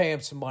should pay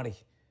him some money.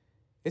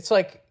 It's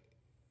like,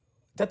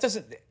 that's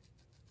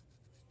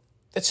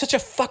such a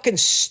fucking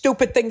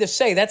stupid thing to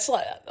say. That's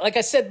like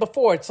I said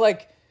before, it's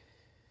like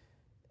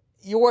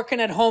you're working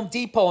at Home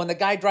Depot and the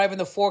guy driving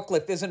the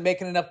forklift isn't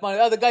making enough money.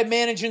 Oh, the guy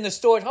managing the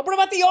store. What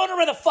about the owner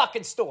of the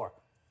fucking store?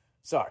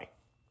 Sorry,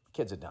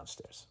 kids are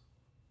downstairs.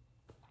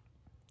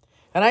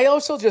 And I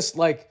also just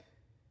like,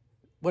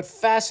 what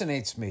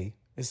fascinates me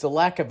is the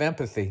lack of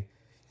empathy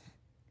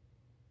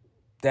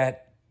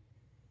that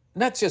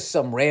not just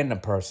some random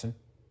person,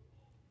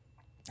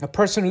 a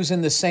person who's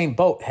in the same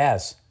boat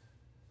has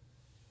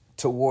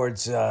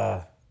towards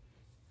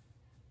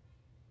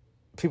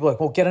people like,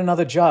 well, get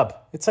another job.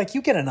 It's like,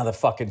 you get another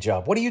fucking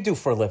job. What do you do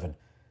for a living?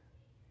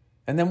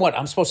 And then what?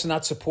 I'm supposed to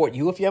not support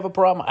you if you have a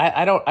problem?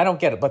 I don't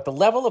get it. But the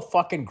level of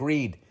fucking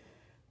greed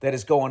that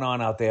is going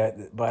on out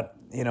there, but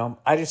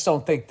I just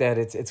don't think that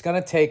it's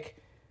going to take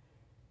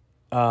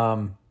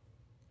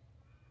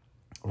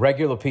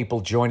regular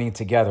people joining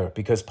together,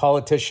 because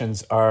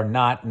politicians are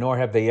not, nor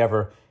have they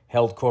ever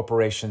held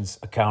corporations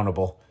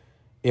accountable.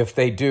 If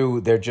they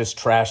do, they're just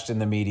trashed in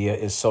the media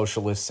as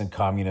socialists and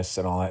communists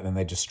and all that, and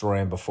they destroy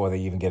them before they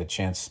even get a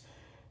chance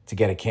to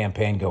get a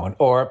campaign going.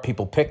 Or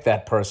people pick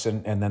that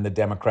person and then the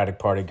Democratic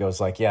Party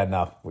goes like, yeah,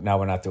 no,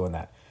 we're not doing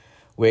that.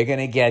 We're going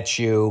to get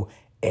you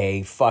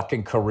a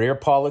fucking career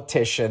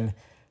politician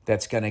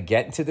that's going to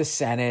get into the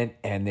Senate,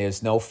 and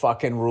there's no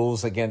fucking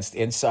rules against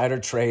insider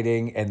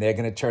trading, and they're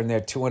going to turn their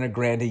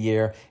 $200,000 a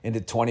year into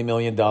 $20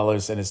 million,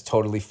 and it's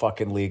totally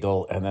fucking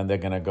legal, and then they're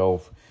going to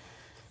go,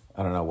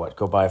 I don't know what,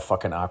 go buy a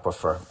fucking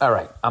aquifer. All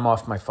right, I'm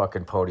off my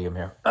fucking podium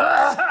here.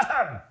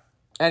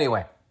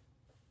 Anyway,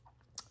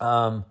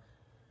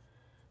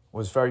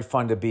 was very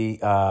fun to be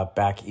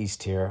back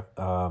east here,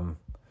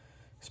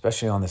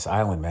 especially on this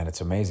island, man.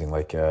 It's amazing.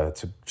 Like,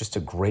 it's just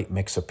a great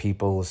mix of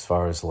people as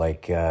far as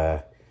like,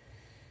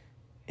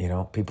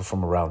 people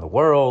from around the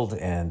world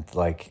and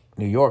like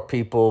New York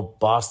people,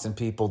 Boston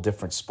people,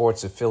 different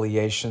sports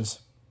affiliations.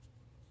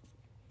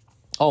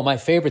 Oh, my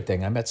favorite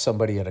thing, I met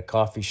somebody at a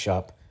coffee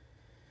shop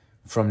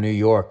from New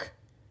York,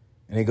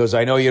 and he goes,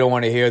 I know you don't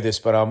want to hear this,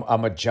 but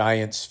I'm a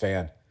Giants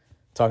fan.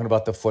 Talking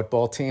about the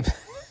football team.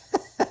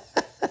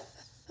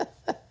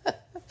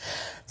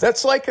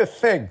 That's like a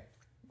thing,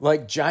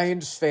 like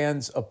Giants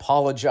fans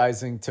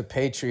apologizing to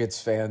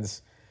Patriots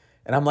fans.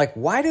 And I'm like,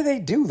 why do they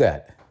do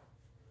that?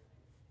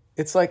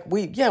 It's like,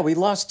 we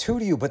lost 2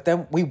 to you, but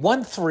then we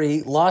won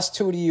 3, lost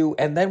 2 to you,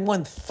 and then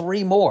won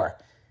 3 more.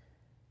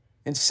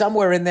 And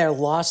somewhere in there,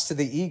 lost to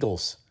the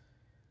Eagles.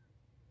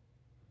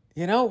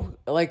 You know,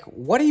 like,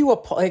 what do you,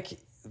 like,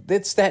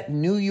 it's that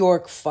New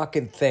York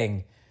fucking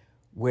thing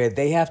where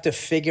they have to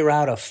figure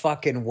out a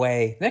fucking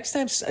way. Next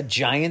time a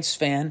Giants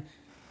fan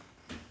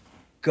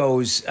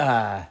goes,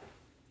 hey,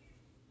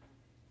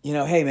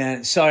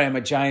 man, sorry, I'm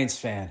a Giants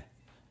fan.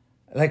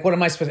 Like, what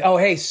am I supposed to... Oh,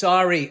 hey,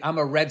 sorry, I'm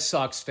a Red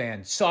Sox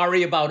fan.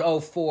 Sorry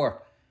about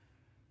 04.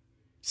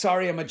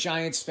 Sorry, I'm a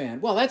Giants fan.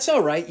 Well, that's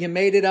all right. You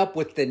made it up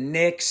with the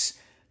Knicks,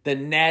 the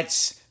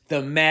Nets,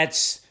 the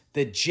Mets,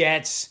 the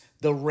Jets,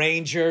 the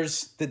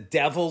Rangers, the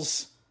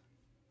Devils.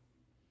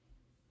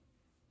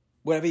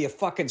 Whatever your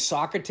fucking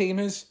soccer team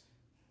is.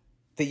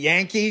 The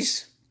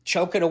Yankees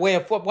choking away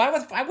a foot.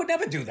 I would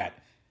never do that.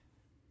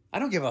 I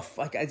don't give a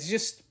fuck. It's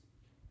just...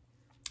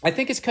 I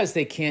think it's because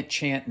they can't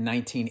chant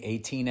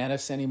 1918 at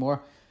us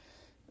anymore.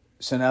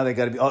 So now they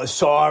got to be, oh,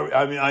 sorry.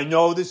 I mean, I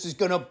know this is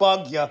going to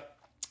bug you.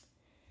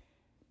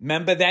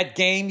 Remember that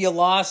game you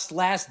lost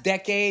last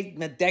decade,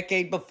 the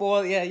decade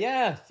before?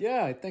 Yeah.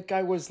 I think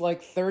I was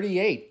like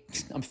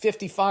 38. I'm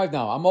 55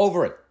 now. I'm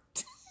over it.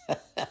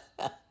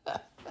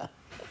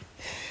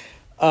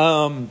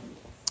 I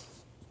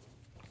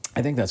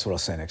think that's what I'll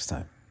say next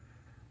time.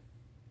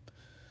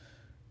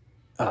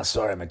 Oh,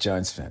 sorry, I'm a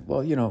Giants fan.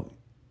 Well,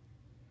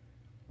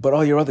 but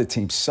all your other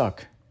teams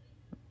suck.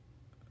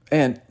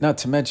 And not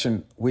to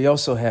mention, we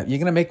also have... You're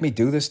going to make me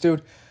do this,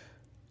 dude?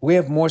 We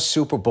have more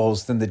Super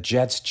Bowls than the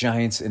Jets,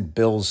 Giants, and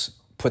Bills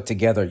put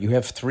together. You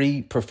have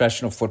 3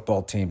 professional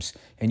football teams,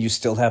 and you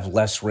still have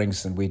less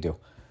rings than we do.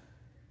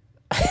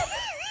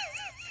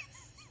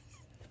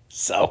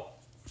 So,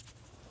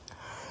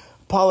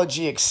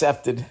 apology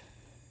accepted.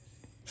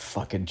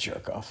 Fucking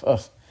jerk off. Oh,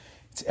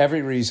 it's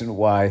every reason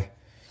why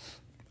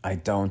I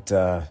don't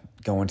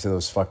go into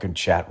those fucking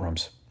chat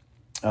rooms.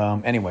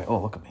 Anyway,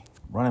 oh, look at me.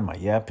 Running my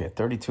yap here.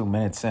 32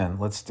 minutes in.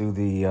 Let's do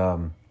the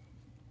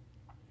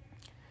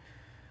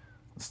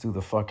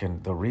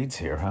the reads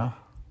here, huh?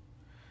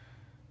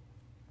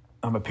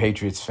 I'm a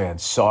Patriots fan.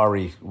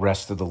 Sorry,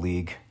 rest of the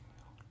league.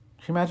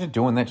 Can you imagine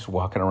doing that, just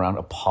walking around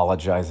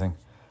apologizing?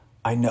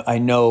 I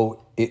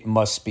know it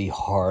must be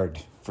hard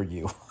for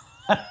you.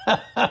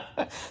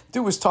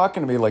 Dude was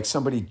talking to me like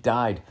somebody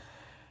died.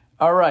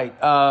 All right,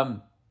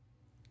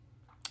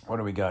 what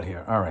do we got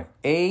here? All right.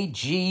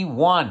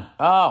 AG1.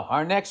 Oh,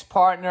 our next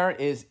partner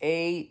is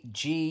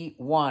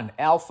AG1,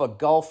 Alpha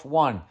Gulf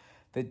 1,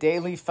 the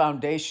daily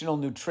foundational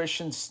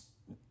nutrition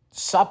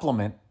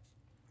supplement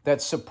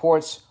that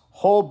supports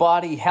whole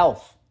body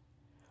health.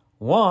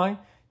 Why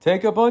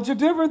take a bunch of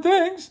different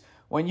things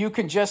when you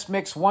can just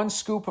mix 1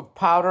 scoop of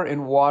powder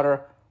in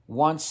water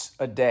once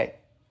a day?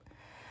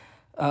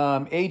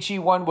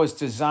 AG1 was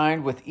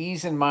designed with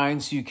ease in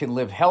mind so you can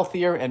live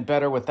healthier and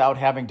better without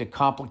having to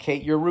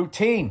complicate your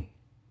routine.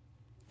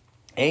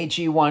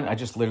 AG1, I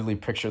just literally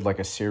pictured like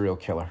a serial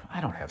killer.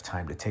 I don't have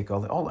time to take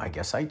all that. Oh, I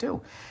guess I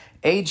do.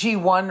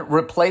 AG1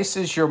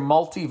 replaces your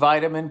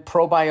multivitamin,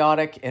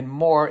 probiotic, and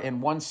more in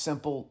one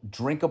simple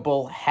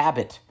drinkable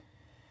habit.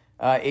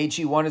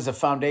 AG1 is a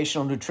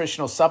foundational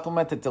nutritional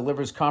supplement that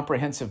delivers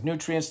comprehensive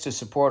nutrients to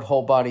support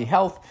whole body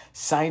health,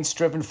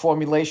 science-driven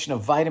formulation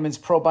of vitamins,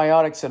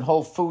 probiotics, and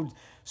whole food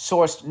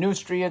sourced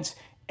nutrients.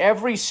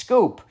 Every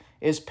scoop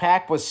is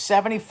packed with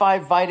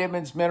 75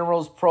 vitamins,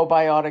 minerals,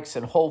 probiotics,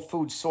 and whole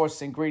food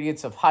sourced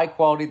ingredients of high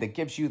quality that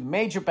gives you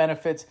major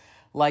benefits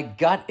like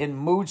gut and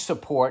mood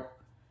support.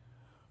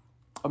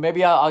 Or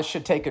maybe I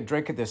should take a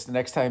drink of this the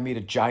next time I meet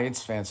a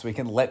Giants fan so he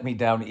can let me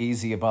down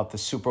easy about the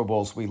Super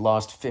Bowls we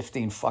lost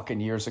 15 fucking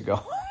years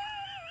ago.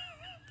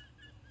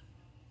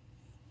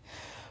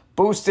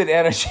 Boosted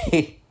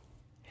energy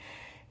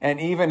and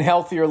even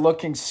healthier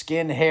looking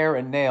skin, hair,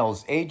 and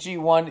nails.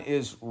 AG1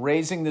 is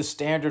raising the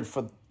standard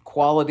for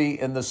quality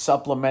in the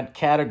supplement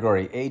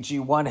category.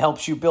 AG1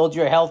 helps you build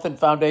your health and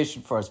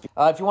foundation first.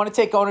 If you want to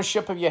take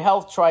ownership of your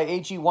health, try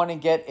AG1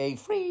 and get a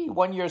free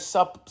 1-year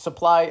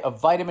supply of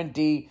vitamin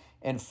D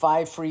and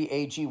 5 free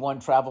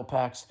AG1 travel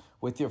packs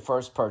with your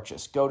first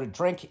purchase. Go to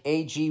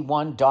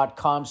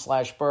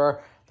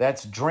drinkag1.com/Burr.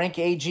 That's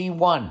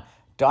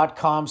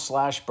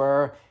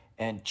drinkag1.com/Burr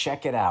and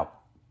check it out.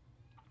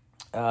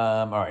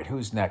 All right,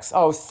 who's next?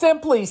 Oh,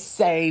 Simply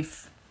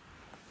Safe.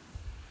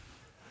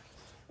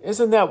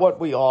 Isn't that what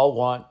we all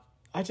want?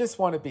 I just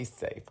want to be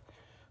safe.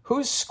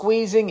 Who's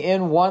squeezing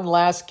in one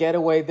last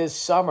getaway this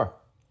summer?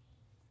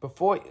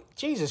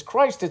 Jesus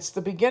Christ, it's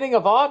the beginning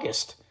of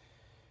August.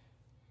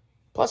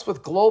 Plus,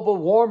 with global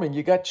warming,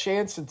 you got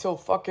chance until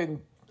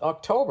fucking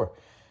October.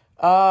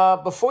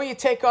 Before you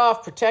take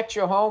off, protect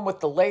your home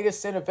with the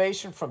latest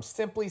innovation from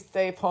Simply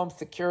Safe Home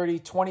Security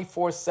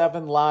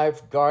 24/7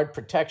 Live Guard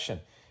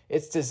Protection.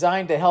 It's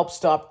designed to help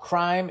stop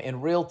crime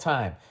in real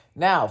time.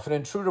 Now, if an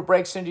intruder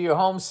breaks into your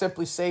home,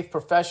 Simply Safe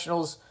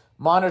professionals,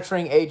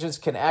 monitoring agents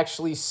can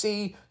actually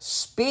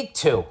speak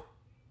to.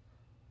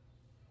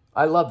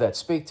 I love that,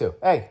 speak to.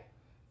 Hey,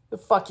 the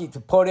fuck you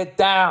to put it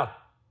down.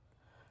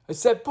 I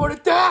said put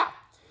it down.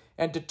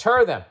 And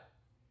deter them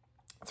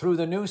through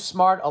the new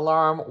smart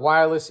alarm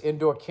wireless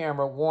indoor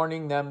camera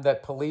warning them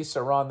that police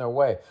are on their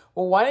way.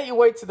 Well, why don't you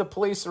wait till the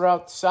police are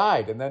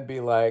outside and then be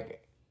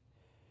like,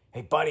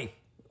 hey, buddy,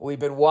 we've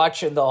been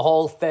watching the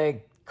whole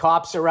thing.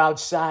 Cops are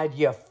outside,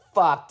 you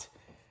fucked.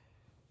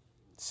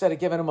 Instead of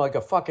giving them like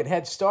a fucking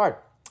head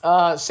start.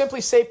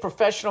 Simply Safe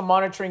professional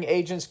monitoring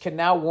agents can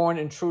now warn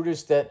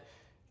intruders that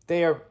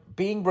they are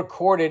being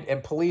recorded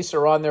and police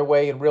are on their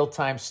way in real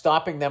time,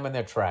 stopping them in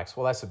their tracks.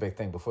 Well, that's a big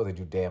thing before they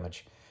do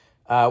damage.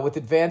 With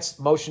advanced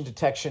motion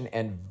detection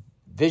and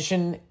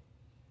vision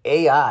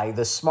AI,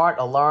 the smart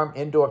alarm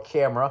indoor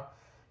camera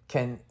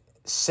can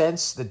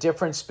sense the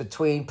difference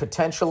between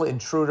potential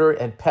intruder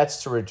and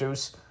pets to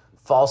reduce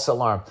false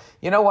alarm.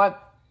 You know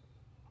what?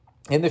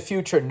 In the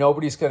future,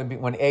 nobody's going to be,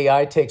 when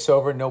AI takes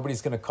over,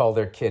 nobody's going to call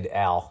their kid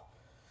Al.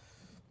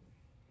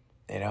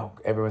 You know,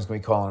 everyone's going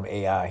to be calling him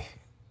AI.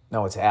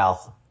 No, it's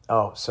Al.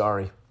 Oh,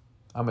 sorry.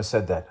 I almost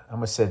said that. I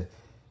almost said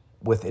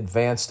with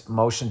advanced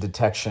motion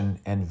detection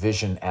and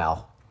vision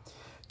Al.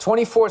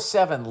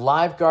 24/7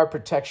 live guard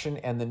protection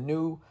and the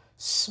new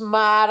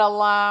smart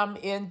alarm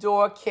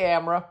indoor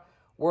camera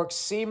works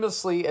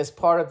seamlessly as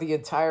part of the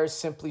entire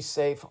Simply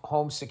Safe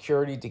home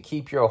security to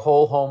keep your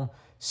whole home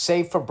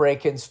safe from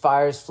break-ins,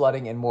 fires,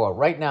 flooding, and more.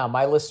 Right now,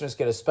 my listeners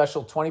get a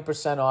special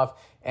 20% off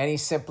any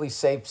Simply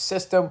Safe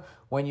system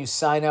when you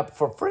sign up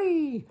for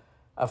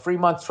a free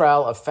month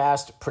trial of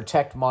Fast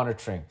Protect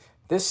monitoring.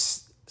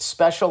 This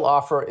special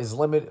offer is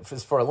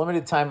for a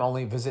limited time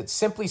only. Visit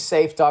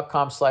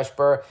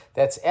simplysafe.com/Burr.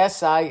 That's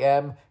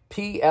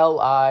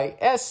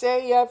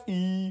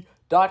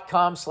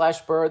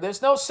SIMPLISAFE.com/Burr.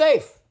 There's no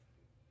safe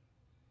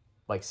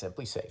like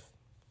Simply Safe.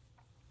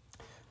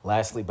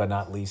 Lastly, but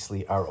not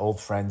leastly, our old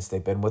friends,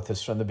 they've been with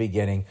us from the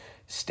beginning.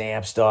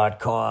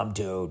 Stamps.com,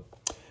 dude.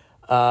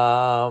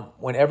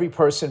 When every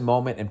person,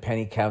 moment, and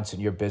penny counts in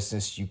your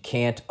business, you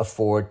can't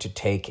afford to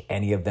take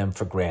any of them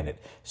for granted.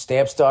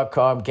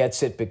 Stamps.com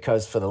gets it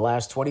because for the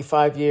last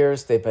 25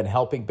 years, they've been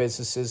helping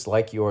businesses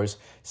like yours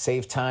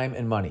save time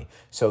and money.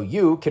 So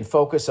you can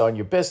focus on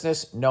your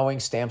business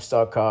knowing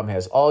Stamps.com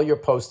has all your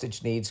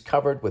postage needs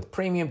covered with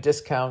premium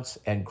discounts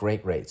and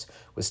great rates.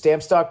 With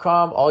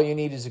Stamps.com, all you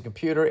need is a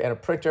computer and a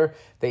printer.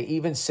 They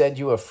even send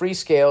you a free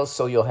scale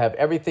so you'll have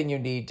everything you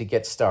need to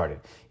get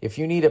started. If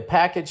you need a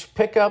package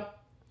pickup,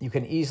 you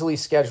can easily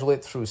schedule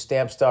it through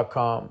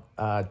Stamps.com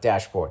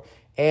dashboard.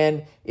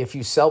 And if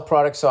you sell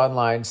products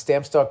online,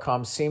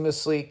 Stamps.com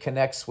seamlessly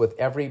connects with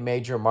every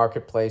major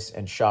marketplace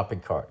and shopping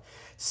cart.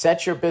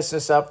 Set your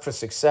business up for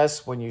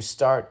success when you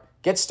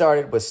get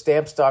started with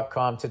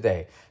Stamps.com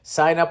today.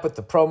 Sign up with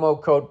the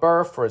promo code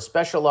BURR for a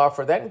special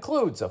offer that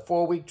includes a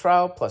 4-week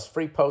trial plus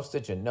free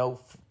postage and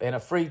a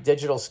free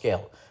digital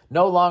scale.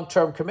 No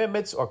long-term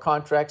commitments or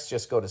contracts.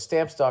 Just go to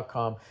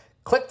Stamps.com.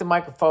 Click the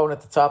microphone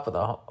at the top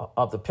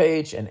of the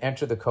page and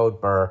enter the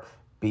code BURR,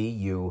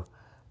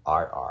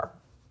 BURR.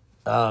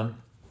 I was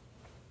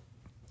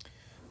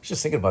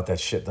just thinking about that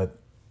shit, that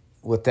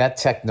with that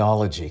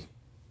technology,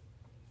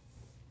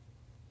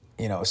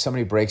 you know, if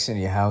somebody breaks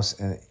into your house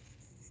and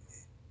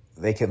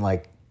they can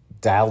like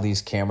dial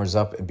these cameras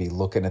up and be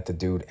looking at the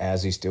dude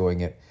as he's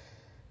doing it.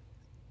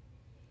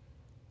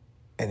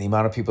 And the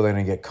amount of people that are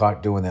going to get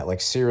caught doing that,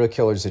 like serial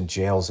killers in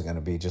jails are going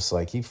to be just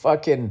like, you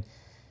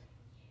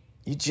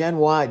Gen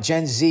Y,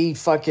 Gen Z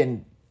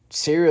fucking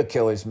serial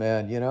killers,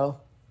 man, you know?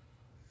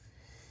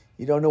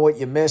 You don't know what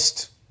you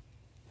missed.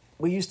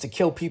 We used to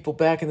kill people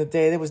back in the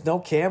day. There was no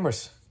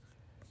cameras,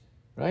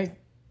 right?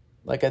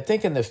 Like, I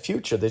think in the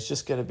future, there's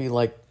just going to be,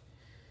 like,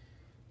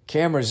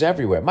 cameras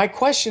everywhere. My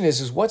question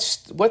is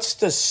what's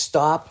to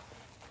stop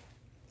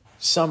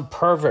some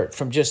pervert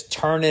from just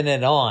turning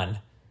it on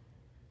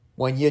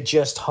when you're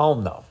just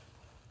home, though?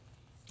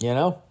 You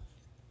know?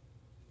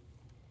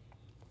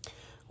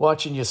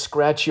 Watching you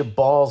scratch your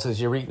balls as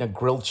you're eating a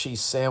grilled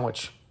cheese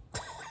sandwich.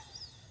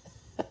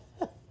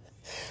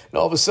 And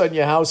all of a sudden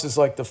your house is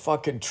like the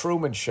fucking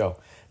Truman Show.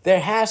 There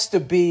has to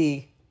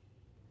be,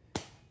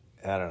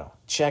 I don't know,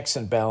 checks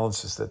and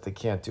balances that they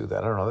can't do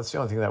that. I don't know. That's the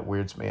only thing that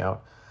weirds me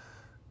out.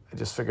 I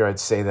just figure I'd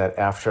say that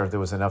after there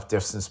was enough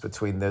distance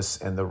between this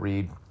and the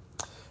read.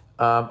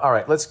 All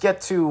right, let's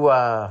get to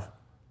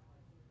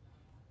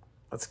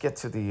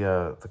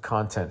the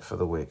content for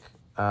the week.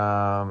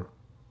 All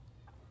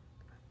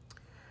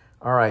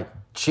right,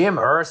 Jim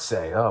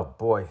Irsay. Oh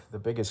boy, the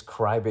biggest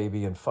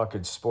crybaby in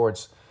fucking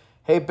sports.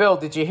 Hey Bill,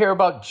 did you hear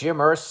about Jim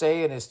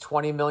Irsay and his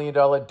 $20 million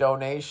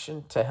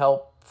donation to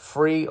help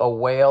free a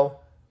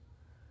whale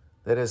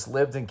that has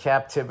lived in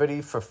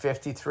captivity for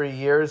 53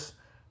 years?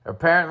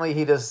 Apparently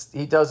he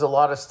does a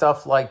lot of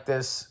stuff like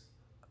this.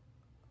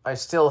 I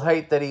still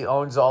hate that he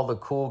owns all the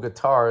cool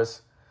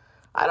guitars.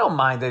 I don't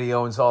mind that he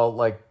owns all,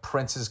 like,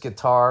 Prince's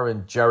guitar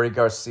and Jerry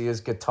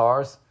Garcia's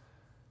guitars.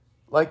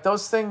 Like,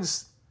 those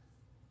things,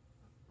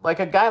 like,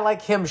 a guy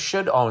like him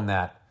should own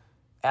that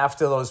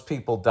after those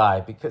people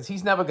die, because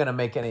he's never going to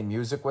make any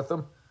music with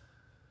them.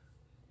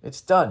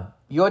 It's done.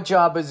 Your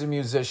job as a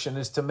musician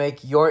is to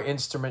make your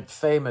instrument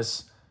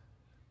famous,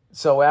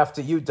 so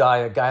after you die,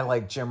 a guy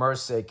like Jim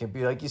Irsay can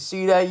be like, you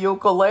see that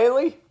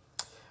ukulele?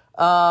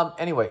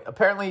 Anyway,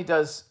 apparently he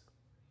does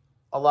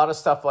a lot of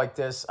stuff like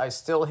this. I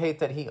still hate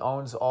that he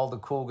owns all the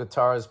cool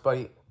guitars,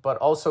 but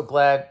also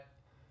glad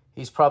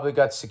he's probably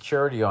got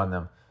security on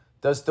them.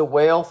 Does the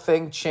whale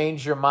thing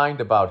change your mind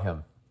about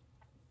him?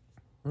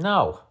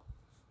 No.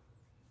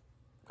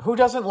 Who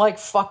doesn't like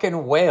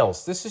fucking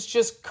whales? This is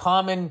just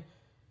common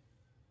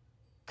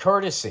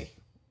courtesy.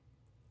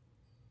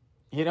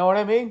 You know what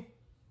I mean?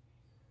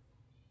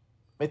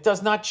 It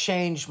does not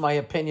change my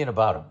opinion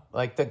about him.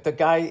 Like, the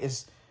guy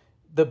is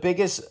the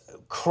biggest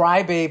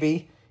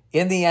crybaby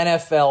in the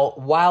NFL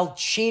while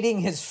cheating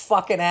his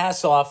fucking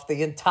ass off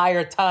the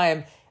entire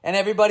time, and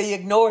everybody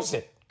ignores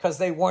it because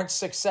they weren't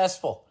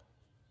successful.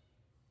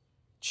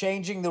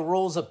 Changing the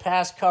rules of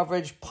pass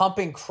coverage,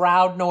 pumping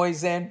crowd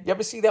noise in. You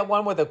ever see that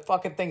one where the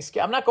fucking thing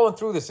I'm not going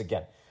through this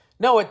again.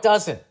 No, it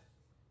doesn't.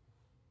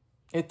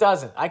 It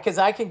doesn't. Because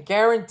I can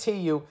guarantee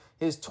you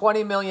his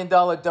 $20 million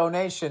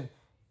donation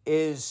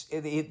is,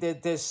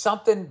 there's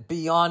something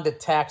beyond a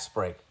tax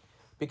break.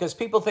 Because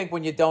people think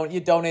when you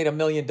donate $1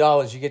 million,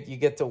 you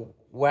get to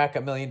whack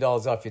 $1 million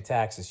off your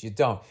taxes. You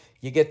don't.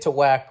 You get to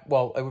whack,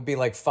 well, it would be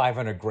like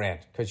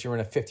 $500,000 because you're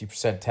in a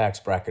 50% tax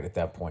bracket at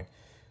that point.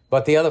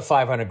 But the other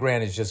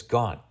 $500,000 is just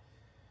gone.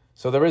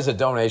 So there is a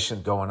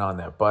donation going on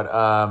there.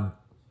 But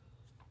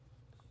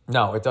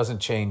no, it doesn't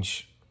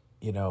change,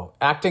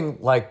 acting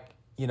like,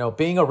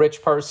 being a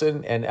rich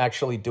person and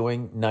actually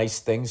doing nice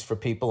things for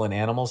people and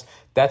animals.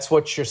 That's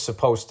what you're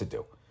supposed to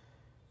do.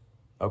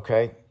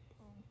 Okay?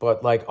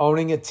 But like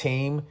owning a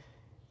team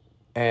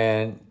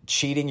and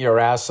cheating your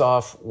ass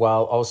off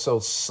while also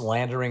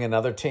slandering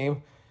another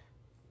team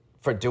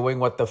for doing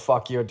what the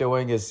fuck you're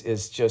doing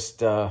is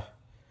just, I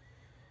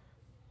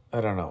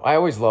don't know. I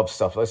always love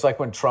stuff. It's like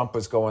when Trump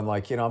was going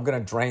like, I'm going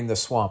to drain the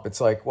swamp.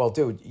 It's like, well,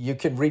 dude, you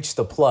can reach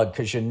the plug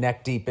because you're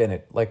neck deep in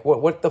it. Like,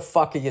 what the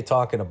fuck are you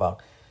talking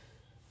about?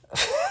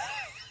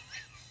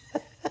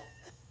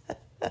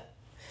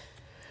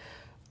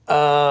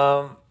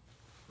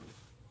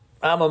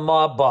 I'm a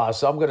mob boss,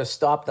 so I'm going to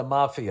stop the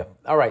mafia.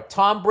 All right,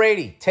 Tom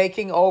Brady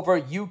taking over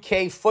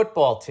UK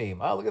football team.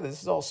 Oh, look at this.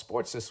 This is all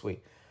sports this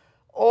week.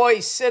 Oi,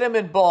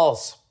 cinnamon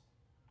balls.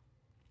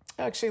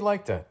 I actually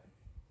like that.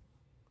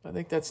 I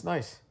think that's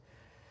nice.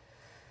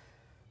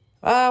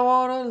 I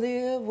want to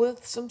live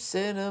with some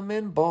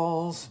cinnamon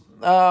balls.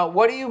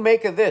 What do you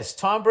make of this?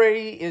 Tom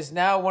Brady is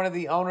now one of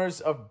the owners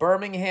of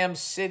Birmingham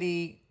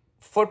City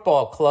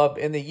Football Club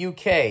in the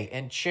UK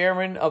and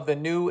chairman of the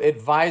new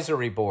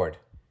advisory board.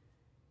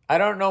 I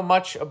don't know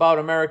much about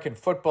American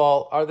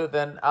football other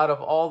than out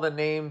of all the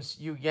names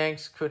you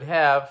Yanks could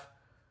have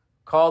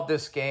called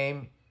this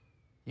game,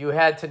 you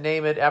had to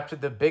name it after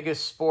the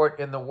biggest sport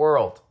in the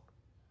world.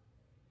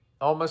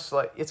 Almost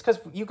like, it's because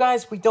you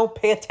guys, we don't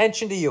pay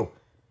attention to you.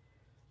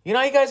 You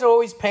guys are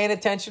always paying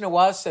attention to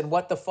us and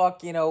what the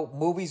fuck,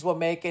 movies we're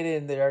making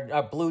and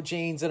our blue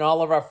jeans and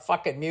all of our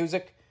fucking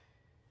music.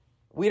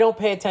 We don't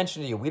pay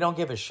attention to you. We don't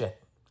give a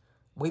shit.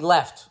 We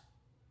left.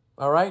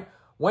 All right?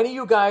 When are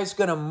you guys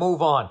going to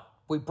move on?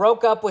 We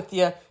broke up with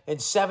you in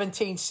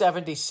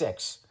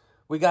 1776.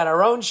 We got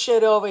our own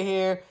shit over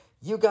here.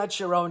 You got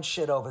your own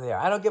shit over there.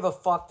 I don't give a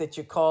fuck that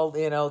you called,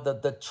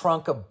 the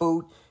trunk a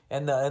boot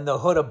and the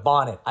hood a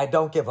bonnet. I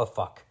don't give a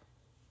fuck.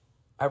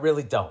 I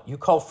really don't. You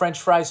call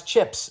French fries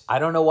chips. I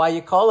don't know why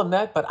you call them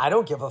that, but I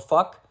don't give a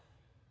fuck.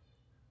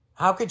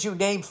 How could you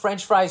name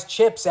French fries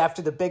chips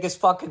after the biggest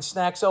fucking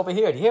snacks over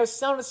here? Do you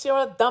see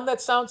how dumb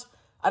that sounds?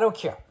 I don't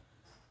care.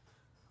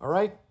 All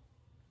right?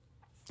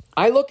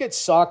 I look at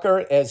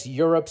soccer as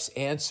Europe's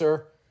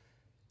answer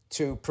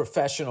to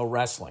professional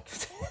wrestling.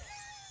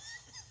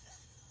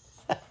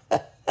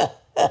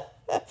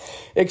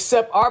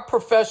 Except our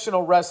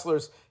professional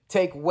wrestlers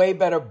take way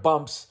better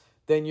bumps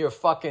than your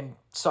fucking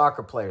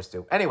soccer players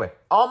do. Anyway,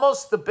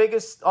 almost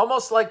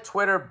like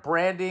Twitter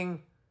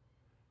branding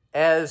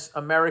as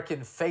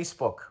American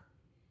Facebook.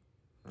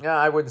 Yeah,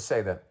 I wouldn't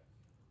say that.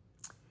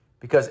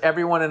 because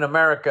everyone in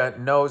America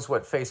knows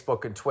what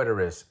Facebook and Twitter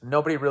is.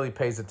 Nobody really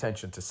pays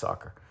attention to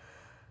soccer.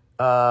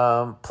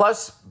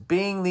 Plus,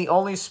 being the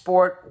only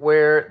sport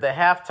where the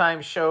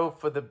halftime show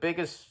for the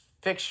biggest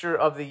fixture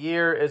of the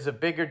year is a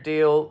bigger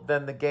deal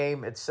than the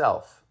game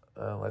itself.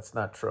 That's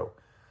not true.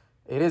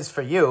 It is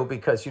for you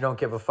because you don't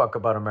give a fuck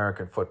about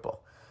American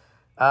football.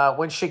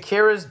 When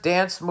Shakira's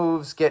dance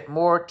moves get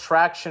more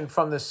traction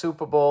from the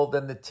Super Bowl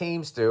than the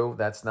teams do,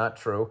 that's not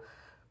true.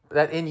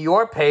 That in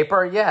your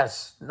paper,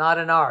 yes, not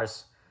in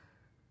ours.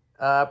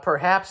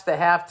 Perhaps the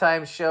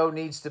halftime show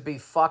needs to be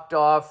fucked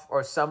off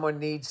or someone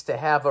needs to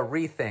have a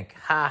rethink.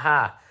 Ha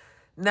ha.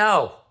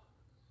 No.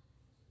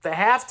 The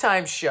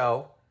halftime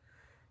show,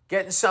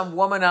 getting some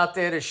woman out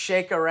there to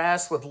shake her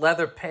ass with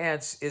leather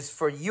pants, is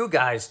for you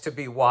guys to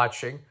be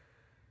watching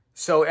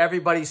so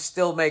everybody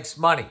still makes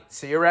money.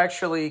 So you're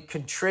actually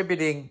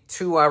contributing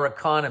to our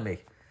economy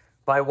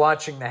by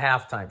watching the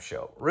halftime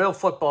show. Real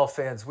football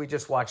fans, we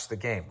just watch the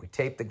game. We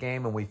tape the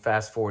game and we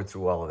fast forward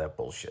through all of that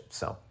bullshit.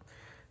 So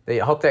I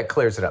hope that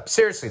clears it up.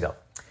 Seriously, though.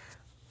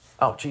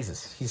 Oh,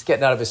 Jesus. He's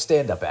getting out of his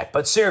stand-up act.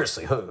 But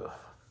seriously, let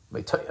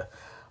me tell you.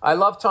 I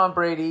love Tom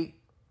Brady.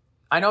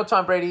 I know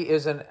Tom Brady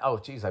is an... Oh,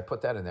 geez, I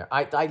put that in there.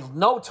 I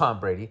know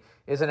Tom Brady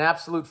is an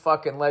absolute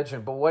fucking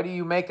legend. But what do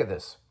you make of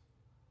this?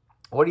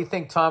 What do you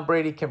think Tom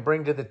Brady can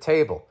bring to the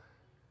table?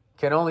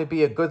 Can only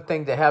be a good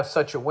thing to have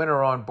such a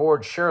winner on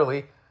board,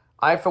 surely.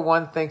 I, for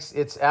one, thinks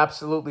it's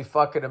absolutely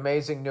fucking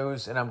amazing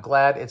news, and I'm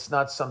glad it's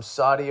not some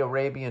Saudi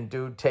Arabian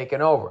dude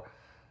taking over.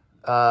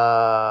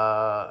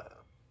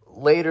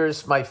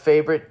 Later's my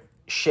favorite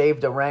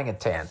shaved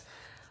orangutan.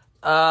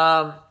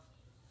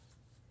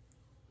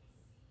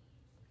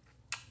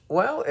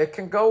 Well, it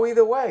can go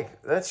either way.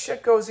 That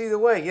shit goes either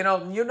way. You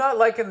know, you're not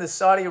liking the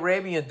Saudi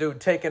Arabian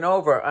dude taking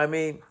over. I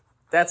mean,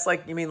 that's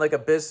like, you mean like a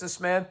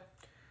businessman?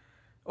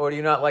 Or do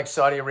you not like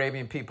Saudi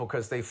Arabian people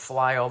because they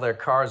fly all their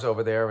cars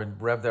over there and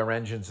rev their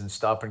engines and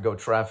stop and go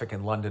traffic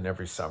in London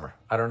every summer?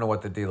 I don't know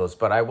what the deal is,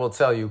 but I will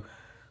tell you,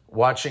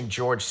 watching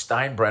George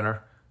Steinbrenner,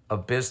 a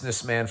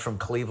businessman from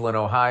Cleveland,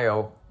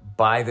 Ohio,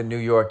 buy the New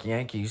York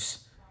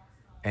Yankees,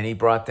 and he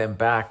brought them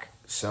back.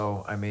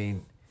 So, I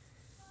mean,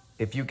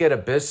 if you get a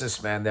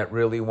businessman that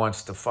really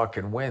wants to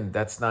fucking win,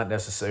 that's not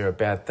necessarily a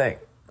bad thing.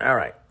 All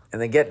right.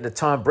 And then getting to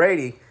Tom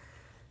Brady,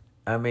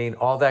 I mean,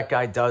 all that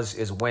guy does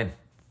is win.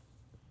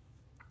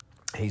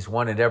 He's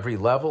won at every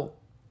level.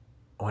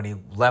 When he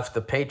left the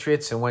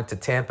Patriots and went to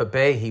Tampa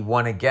Bay, he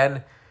won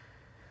again.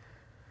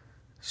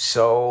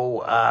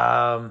 So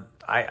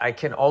I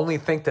can only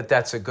think that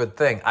that's a good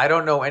thing. I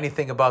don't know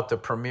anything about the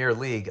Premier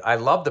League. I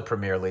love the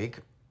Premier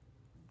League.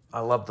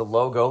 I love the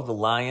logo, the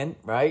lion,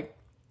 right?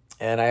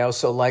 And I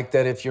also like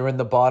that if you're in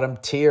the bottom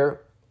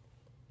tier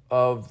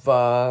of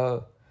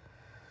the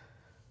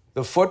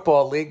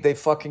football league, they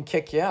fucking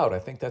kick you out. I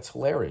think that's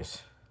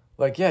hilarious.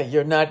 Like, yeah,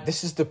 you're not,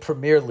 this is the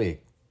Premier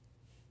League.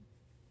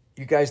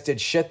 You guys did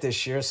shit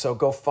this year, so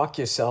go fuck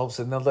yourselves,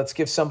 and then let's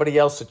give somebody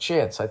else a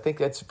chance. I think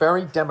it's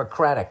very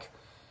democratic.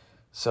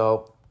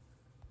 So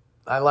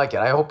I like it.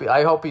 I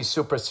hope he's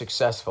super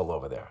successful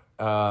over there.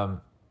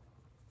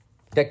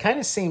 That kind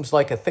of seems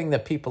like a thing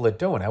that people are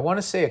doing. I want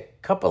to say a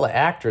couple of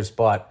actors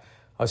bought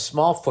a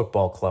small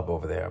football club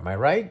over there. Am I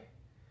right?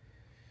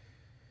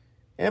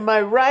 Am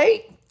I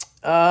right?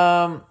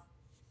 I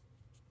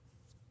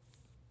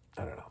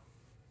don't know.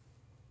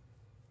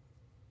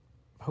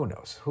 Who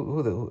knows?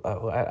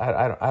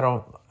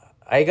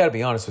 I got to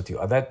be honest with you.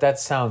 That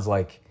sounds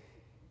like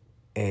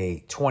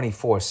a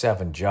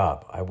 24/7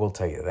 job. I will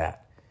tell you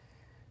that.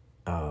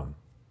 I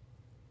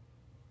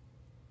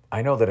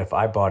know that if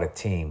I bought a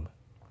team,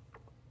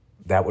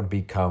 that would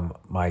become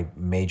my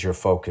major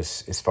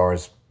focus as far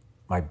as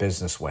my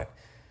business went.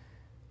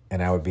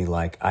 And I would be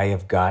like, I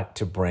have got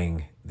to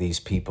bring these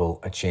people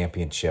a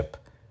championship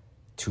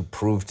to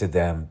prove to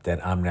them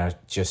that I'm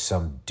not just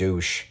some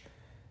douche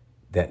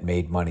that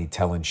made money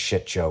telling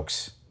shit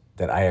jokes,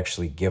 that I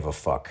actually give a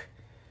fuck.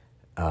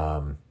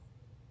 But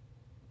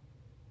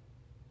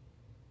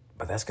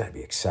that's got to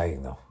be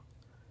exciting, though.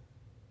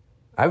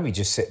 I would be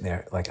just sitting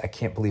there like, I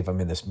can't believe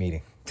I'm in this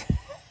meeting.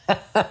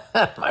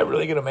 Am I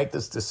really going to make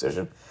this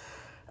decision?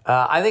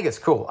 I think it's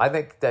cool. I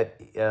think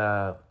that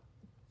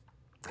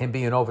him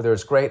being over there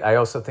is great. I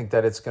also think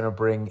that it's going to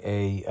bring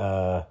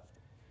a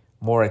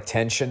more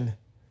attention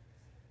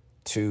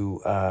to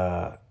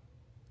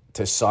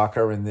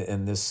soccer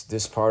in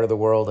this part of the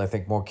world. I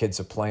think more kids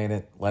are playing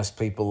it. Less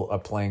people are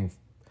playing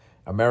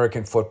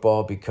American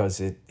football because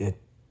it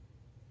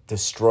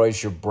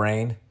destroys your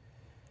brain.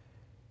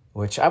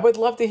 Which I would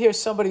love to hear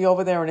somebody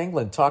over there in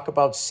England talk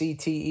about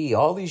CTE.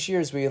 All these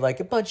years where you're like,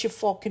 a bunch of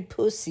fucking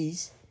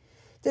pussies.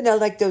 They're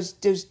not like those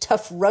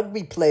tough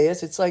rugby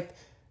players. It's like,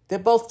 they're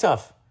both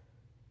tough.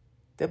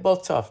 They're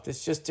both tough.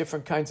 It's just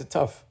different kinds of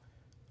tough.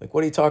 Like,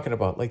 what are you talking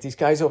about? Like, these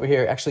guys over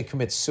here actually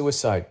commit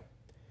suicide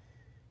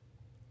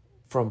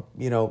from,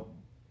 the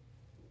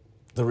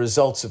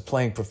results of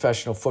playing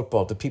professional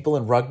football. Do people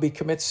in rugby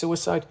commit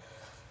suicide?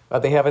 Are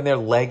they having their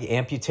leg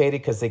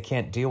amputated because they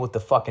can't deal with the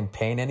fucking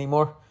pain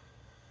anymore?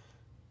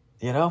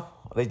 Are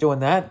they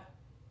doing that?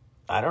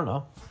 I don't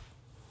know.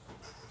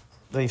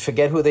 they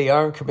forget who they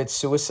are and commit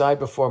suicide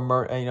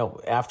before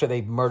after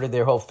they murdered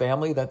their whole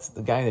family. That's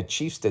the guy in the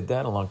Chiefs did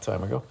that a long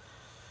time ago.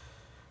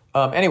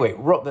 Anyway,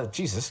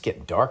 Jesus, this is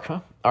getting dark,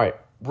 huh? All right,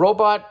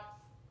 robot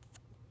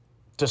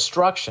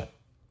destruction.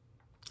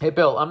 Hey,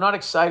 Bill, I'm not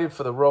excited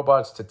for the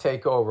robots to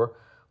take over.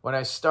 When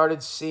I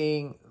started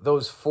seeing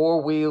those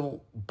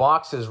 4-wheel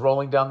boxes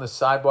rolling down the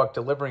sidewalk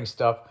delivering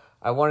stuff,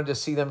 I wanted to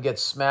see them get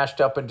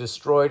smashed up and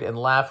destroyed and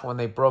laugh when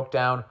they broke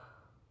down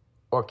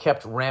or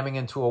kept ramming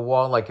into a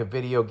wall like a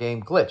video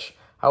game glitch.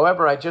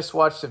 However, I just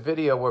watched a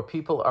video where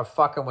people are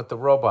fucking with the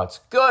robots.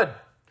 Good.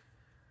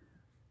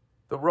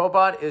 The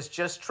robot is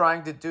just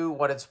trying to do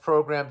what it's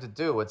programmed to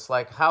do. It's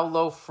like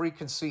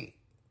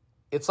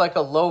it's like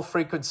a low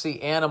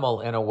frequency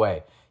animal in a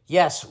way.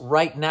 Yes,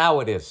 right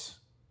now it is.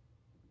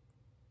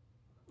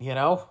 You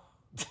know?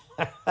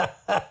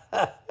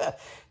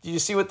 Did you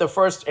see what the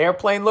first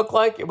airplane looked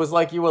like? It was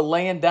like you were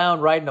laying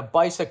down riding a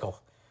bicycle,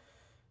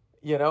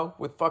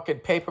 with fucking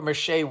paper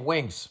mache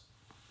wings.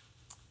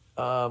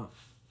 Now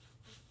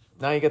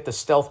you get the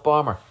stealth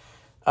bomber.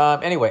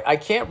 Anyway, I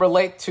can't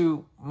relate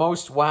to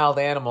most wild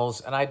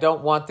animals, and I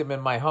don't want them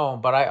in my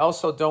home, but I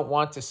also don't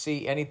want to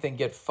see anything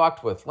get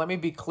fucked with. Let me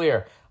be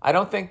clear. I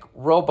don't think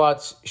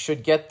robots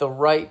should get the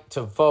right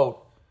to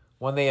vote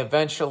when they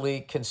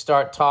eventually can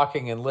start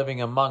talking and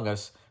living among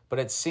us, but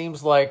it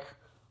seems like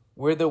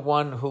we're the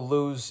one who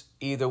lose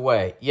either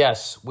way.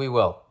 Yes, we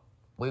will.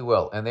 We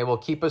will. And they will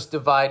keep us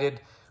divided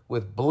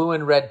with blue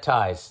and red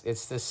ties.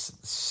 It's the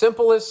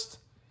simplest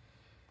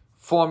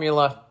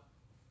formula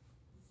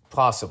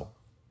possible,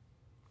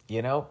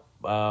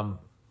 and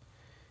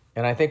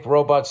I think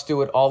robots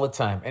do it all the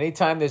time.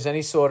 Anytime there's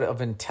any sort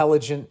of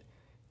intelligent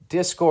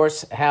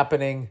discourse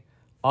happening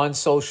on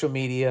social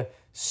media,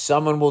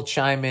 someone will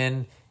chime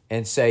in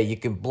and say, you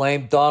can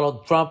blame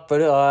Donald Trump for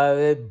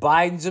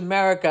Biden's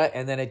America,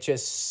 and then it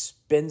just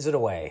spins it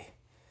away.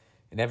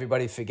 And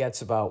everybody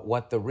forgets about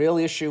what the real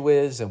issue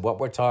is and what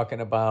we're talking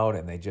about,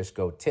 and they just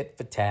go tit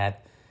for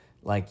tat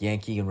like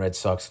Yankee and Red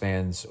Sox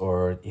fans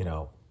or,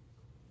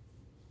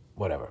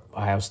 whatever,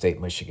 Ohio State,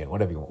 Michigan,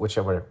 whatever you want,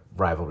 whichever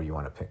rivalry you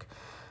want to pick.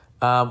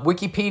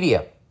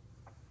 Wikipedia.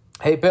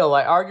 Hey, Bill,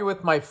 I argue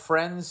with my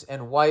friends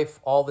and wife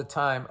all the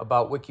time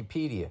about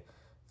Wikipedia.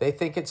 They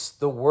think it's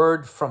the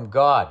word from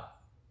God,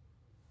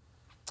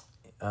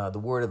 the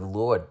word of the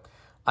Lord.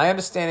 I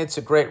understand it's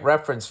a great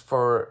reference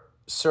for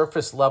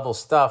surface level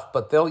stuff,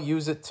 but they'll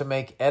use it to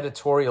make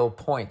editorial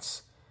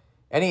points.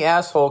 Any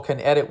asshole can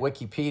edit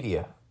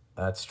Wikipedia.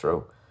 That's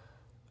true.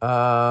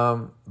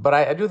 But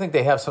I do think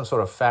they have some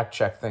sort of fact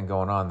check thing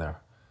going on there.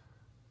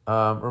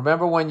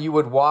 Remember when you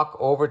would walk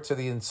over to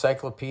the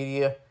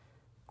encyclopedia,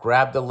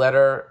 grab the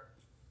letter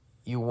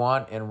you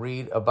want, and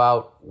read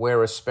about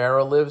where a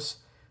sparrow lives?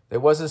 There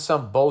wasn't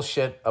some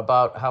bullshit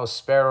about how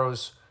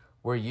sparrows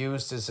were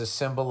used as a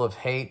symbol of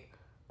hate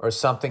or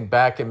something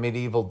back in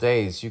medieval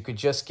days. You could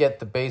just get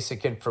the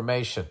basic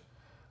information.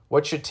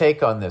 What's your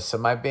take on this?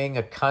 Am I being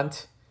a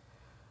cunt?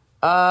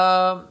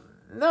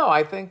 No,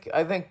 I think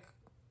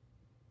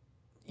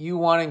you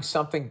wanting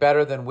something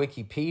better than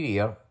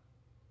Wikipedia,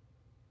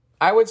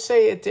 I would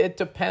say it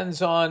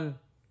depends on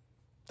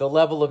the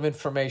level of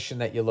information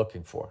that you're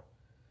looking for.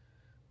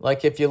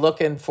 Like if you're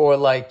looking for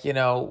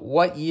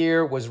what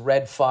year was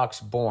Red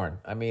Fox born?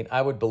 I mean,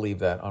 I would believe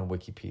that on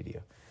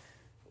Wikipedia.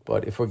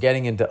 But if we're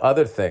getting into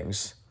other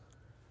things,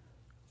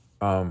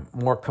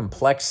 more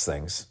complex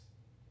things,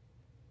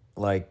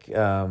 like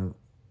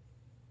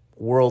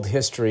world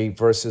history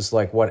versus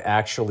like what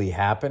actually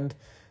happened,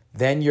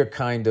 then you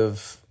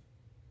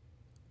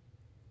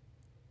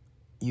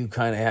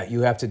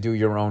have to do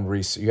your own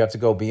research. You have to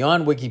go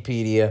beyond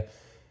Wikipedia.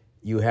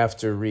 You have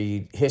to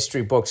read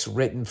history books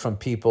written from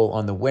people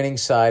on the winning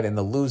side and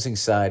the losing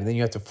side, and then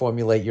you have to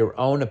formulate your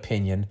own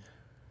opinion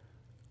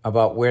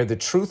about where the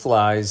truth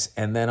lies.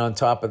 And then on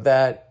top of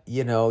that,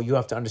 you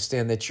have to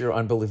understand that you're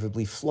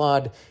unbelievably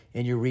flawed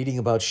and you're reading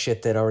about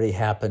shit that already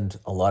happened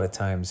a lot of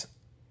times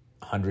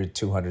 100,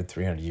 200,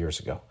 300 years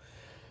ago.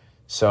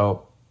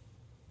 So,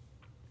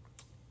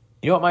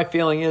 you know what my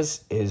feeling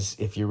is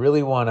if you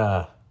really want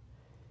to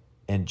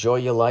enjoy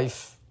your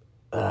life,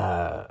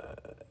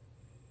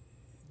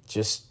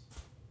 just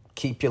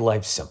keep your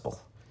life simple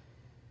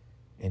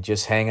and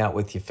just hang out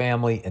with your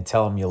family and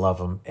tell them you love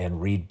them and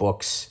read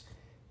books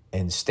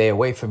and stay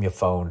away from your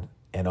phone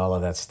and all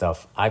of that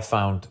stuff. I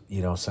found,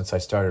 since I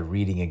started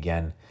reading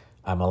again,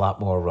 I'm a lot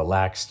more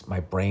relaxed. My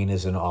brain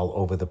isn't all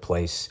over the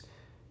place.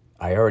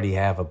 I already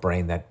have a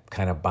brain that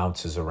kind of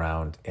bounces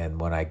around. And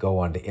when I go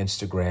onto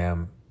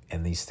Instagram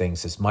and these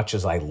things, as much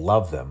as I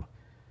love them,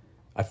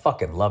 I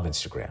fucking love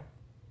Instagram.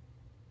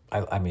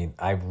 I mean,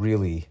 I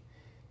really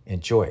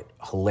enjoy it.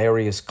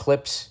 Hilarious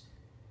clips.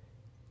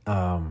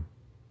 I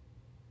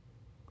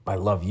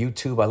love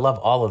YouTube. I love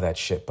all of that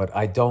shit, but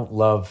I don't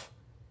love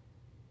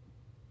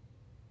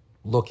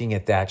looking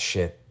at that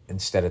shit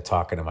instead of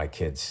talking to my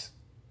kids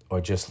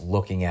or just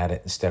looking at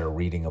it instead of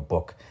reading a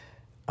book.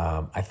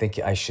 I think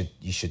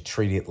you should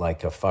treat it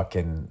like a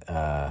fucking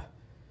a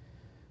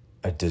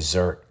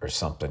dessert or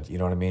something. You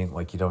know what I mean?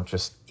 Like you don't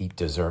just eat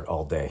dessert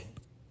all day.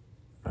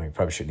 I mean, you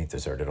probably shouldn't eat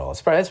dessert at all.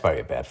 That's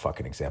probably a bad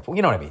fucking example.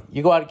 You know what I mean?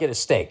 You go out and get a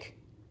steak.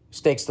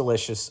 Steak's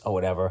delicious or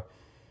whatever.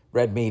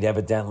 Red meat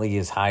evidently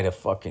is high to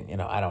fucking,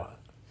 I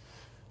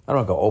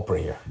don't go Oprah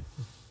here.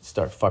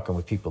 Start fucking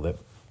with people that,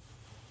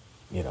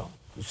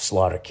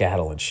 slaughter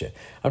cattle and shit.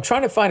 I'm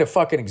trying to find a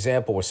fucking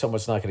example where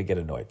someone's not going to get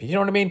annoyed. But you know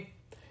what I mean?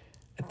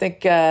 I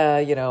think,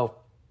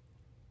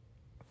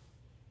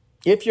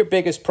 if your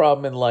biggest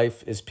problem in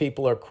life is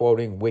people are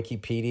quoting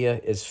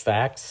Wikipedia as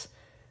facts,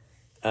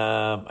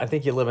 I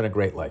think you're living a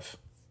great life.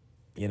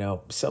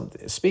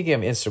 Speaking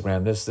of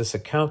Instagram, there's this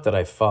account that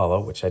I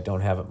follow, which I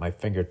don't have at my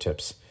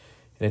fingertips.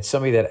 And it's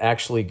somebody that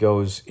actually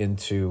goes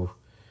into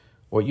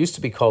what used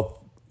to be called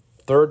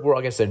third world.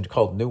 I guess they're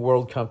called new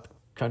world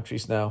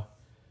countries now.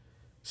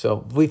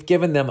 So we've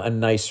given them a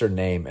nicer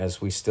name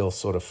as we still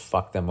sort of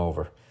fuck them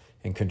over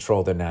and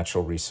control their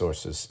natural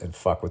resources and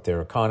fuck with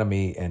their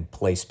economy and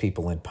place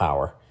people in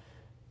power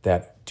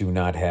that do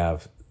not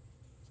have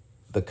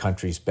the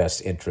country's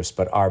best interests,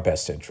 but our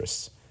best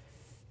interests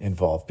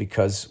involved,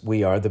 because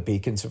we are the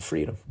beacons of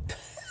freedom.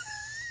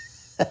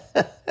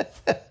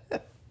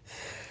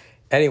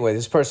 Anyway,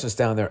 this person's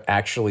down there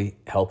actually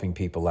helping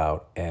people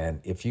out. And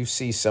if you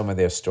see some of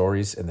their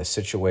stories and the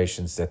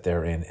situations that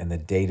they're in and the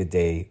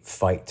day-to-day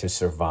fight to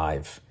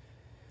survive,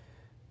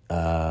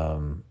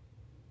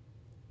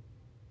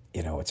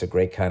 it's a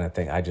great kind of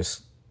thing. I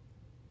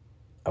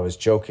was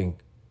joking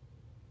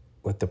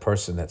with the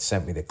person that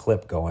sent me the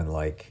clip going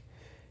like,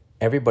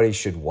 everybody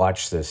should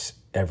watch this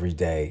every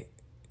day,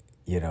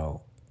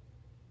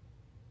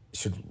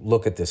 should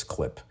look at this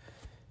clip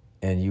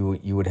and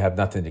you would have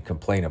nothing to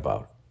complain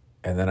about.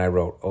 And then I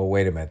wrote, oh,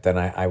 wait a minute, then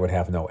I would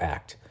have no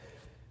act.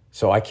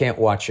 So I can't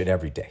watch it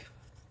every day.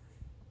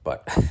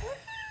 But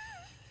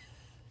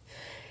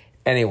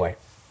anyway,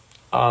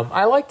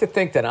 I like to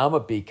think that I'm a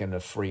beacon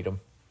of freedom.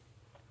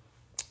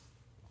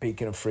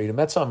 Beacon of freedom.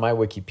 That's on my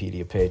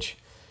Wikipedia page.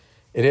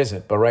 It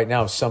isn't, but right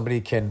now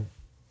somebody can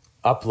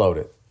upload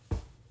it.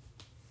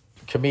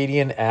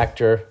 Comedian,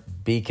 actor,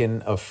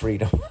 beacon of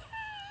freedom.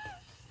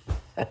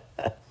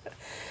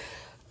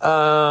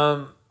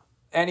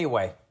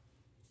 Anyway,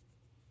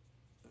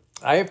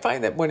 I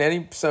find that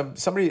when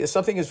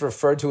something is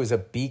referred to as a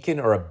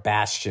beacon or a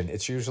bastion,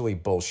 it's usually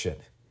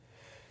bullshit.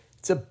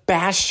 It's a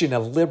bastion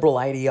of liberal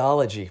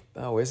ideology.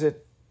 Oh, is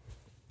it?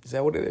 Is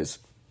that what it is?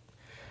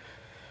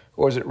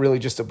 Or is it really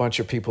just a bunch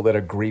of people that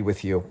agree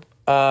with you?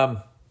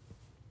 I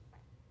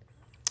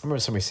remember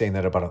somebody saying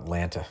that about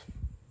Atlanta.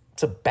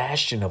 It's a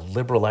bastion of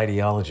liberal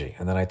ideology.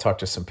 And then I talked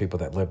to some people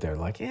that live there,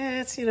 like,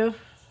 it's, if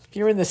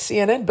you're in the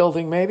CNN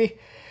building, maybe.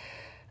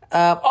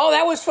 That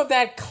was from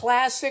that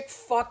classic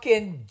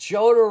fucking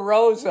Joe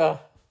DeRosa.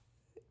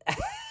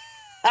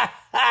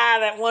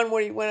 That one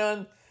where he went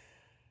on,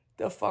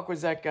 the fuck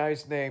was that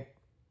guy's name?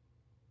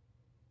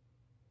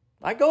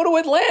 I go to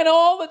Atlanta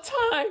all the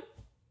time.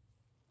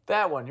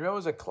 That one. You remember it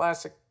was a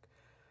classic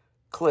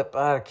clip.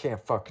 I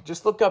can't fuck.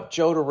 Just look up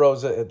Joe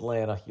DeRosa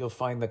Atlanta. You'll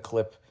find the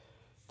clip.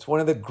 It's one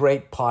of the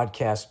great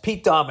podcasts.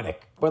 Pete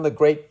Dominic, one of the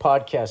great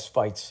podcast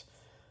fights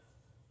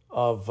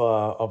of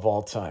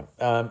all time.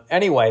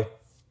 Anyway,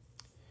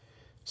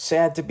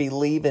 sad to be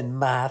leaving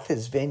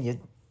Martha's Vineyard.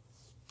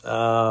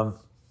 By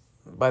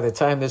the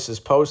time this is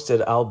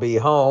posted, I'll be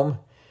home,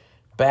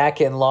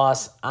 back in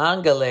Los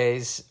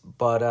Angeles.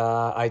 But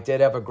I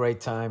did have a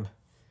great time,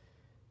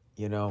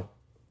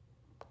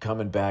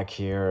 coming back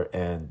here.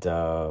 And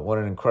what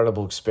an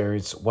incredible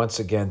experience. Once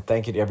again,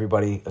 thank you to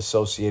everybody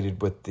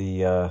associated with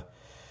the,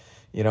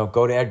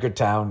 go to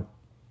Edgartown,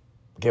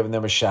 giving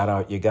them a shout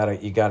out. You gotta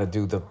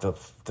do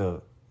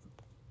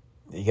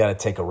you gotta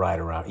take a ride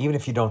around, even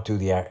if you don't do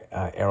the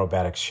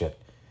aerobatic shit.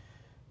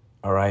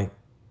 All right,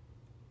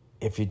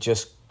 if you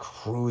just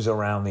cruise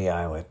around the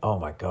island, oh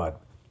my God,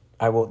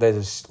 that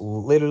is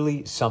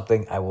literally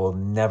something I will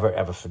never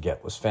ever forget.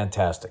 It was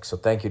fantastic. So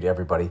thank you to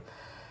everybody.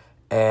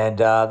 And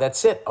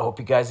that's it. I hope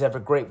you guys have a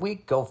great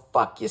week. Go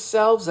fuck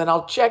yourselves, and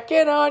I'll check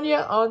in on you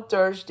on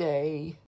Thursday.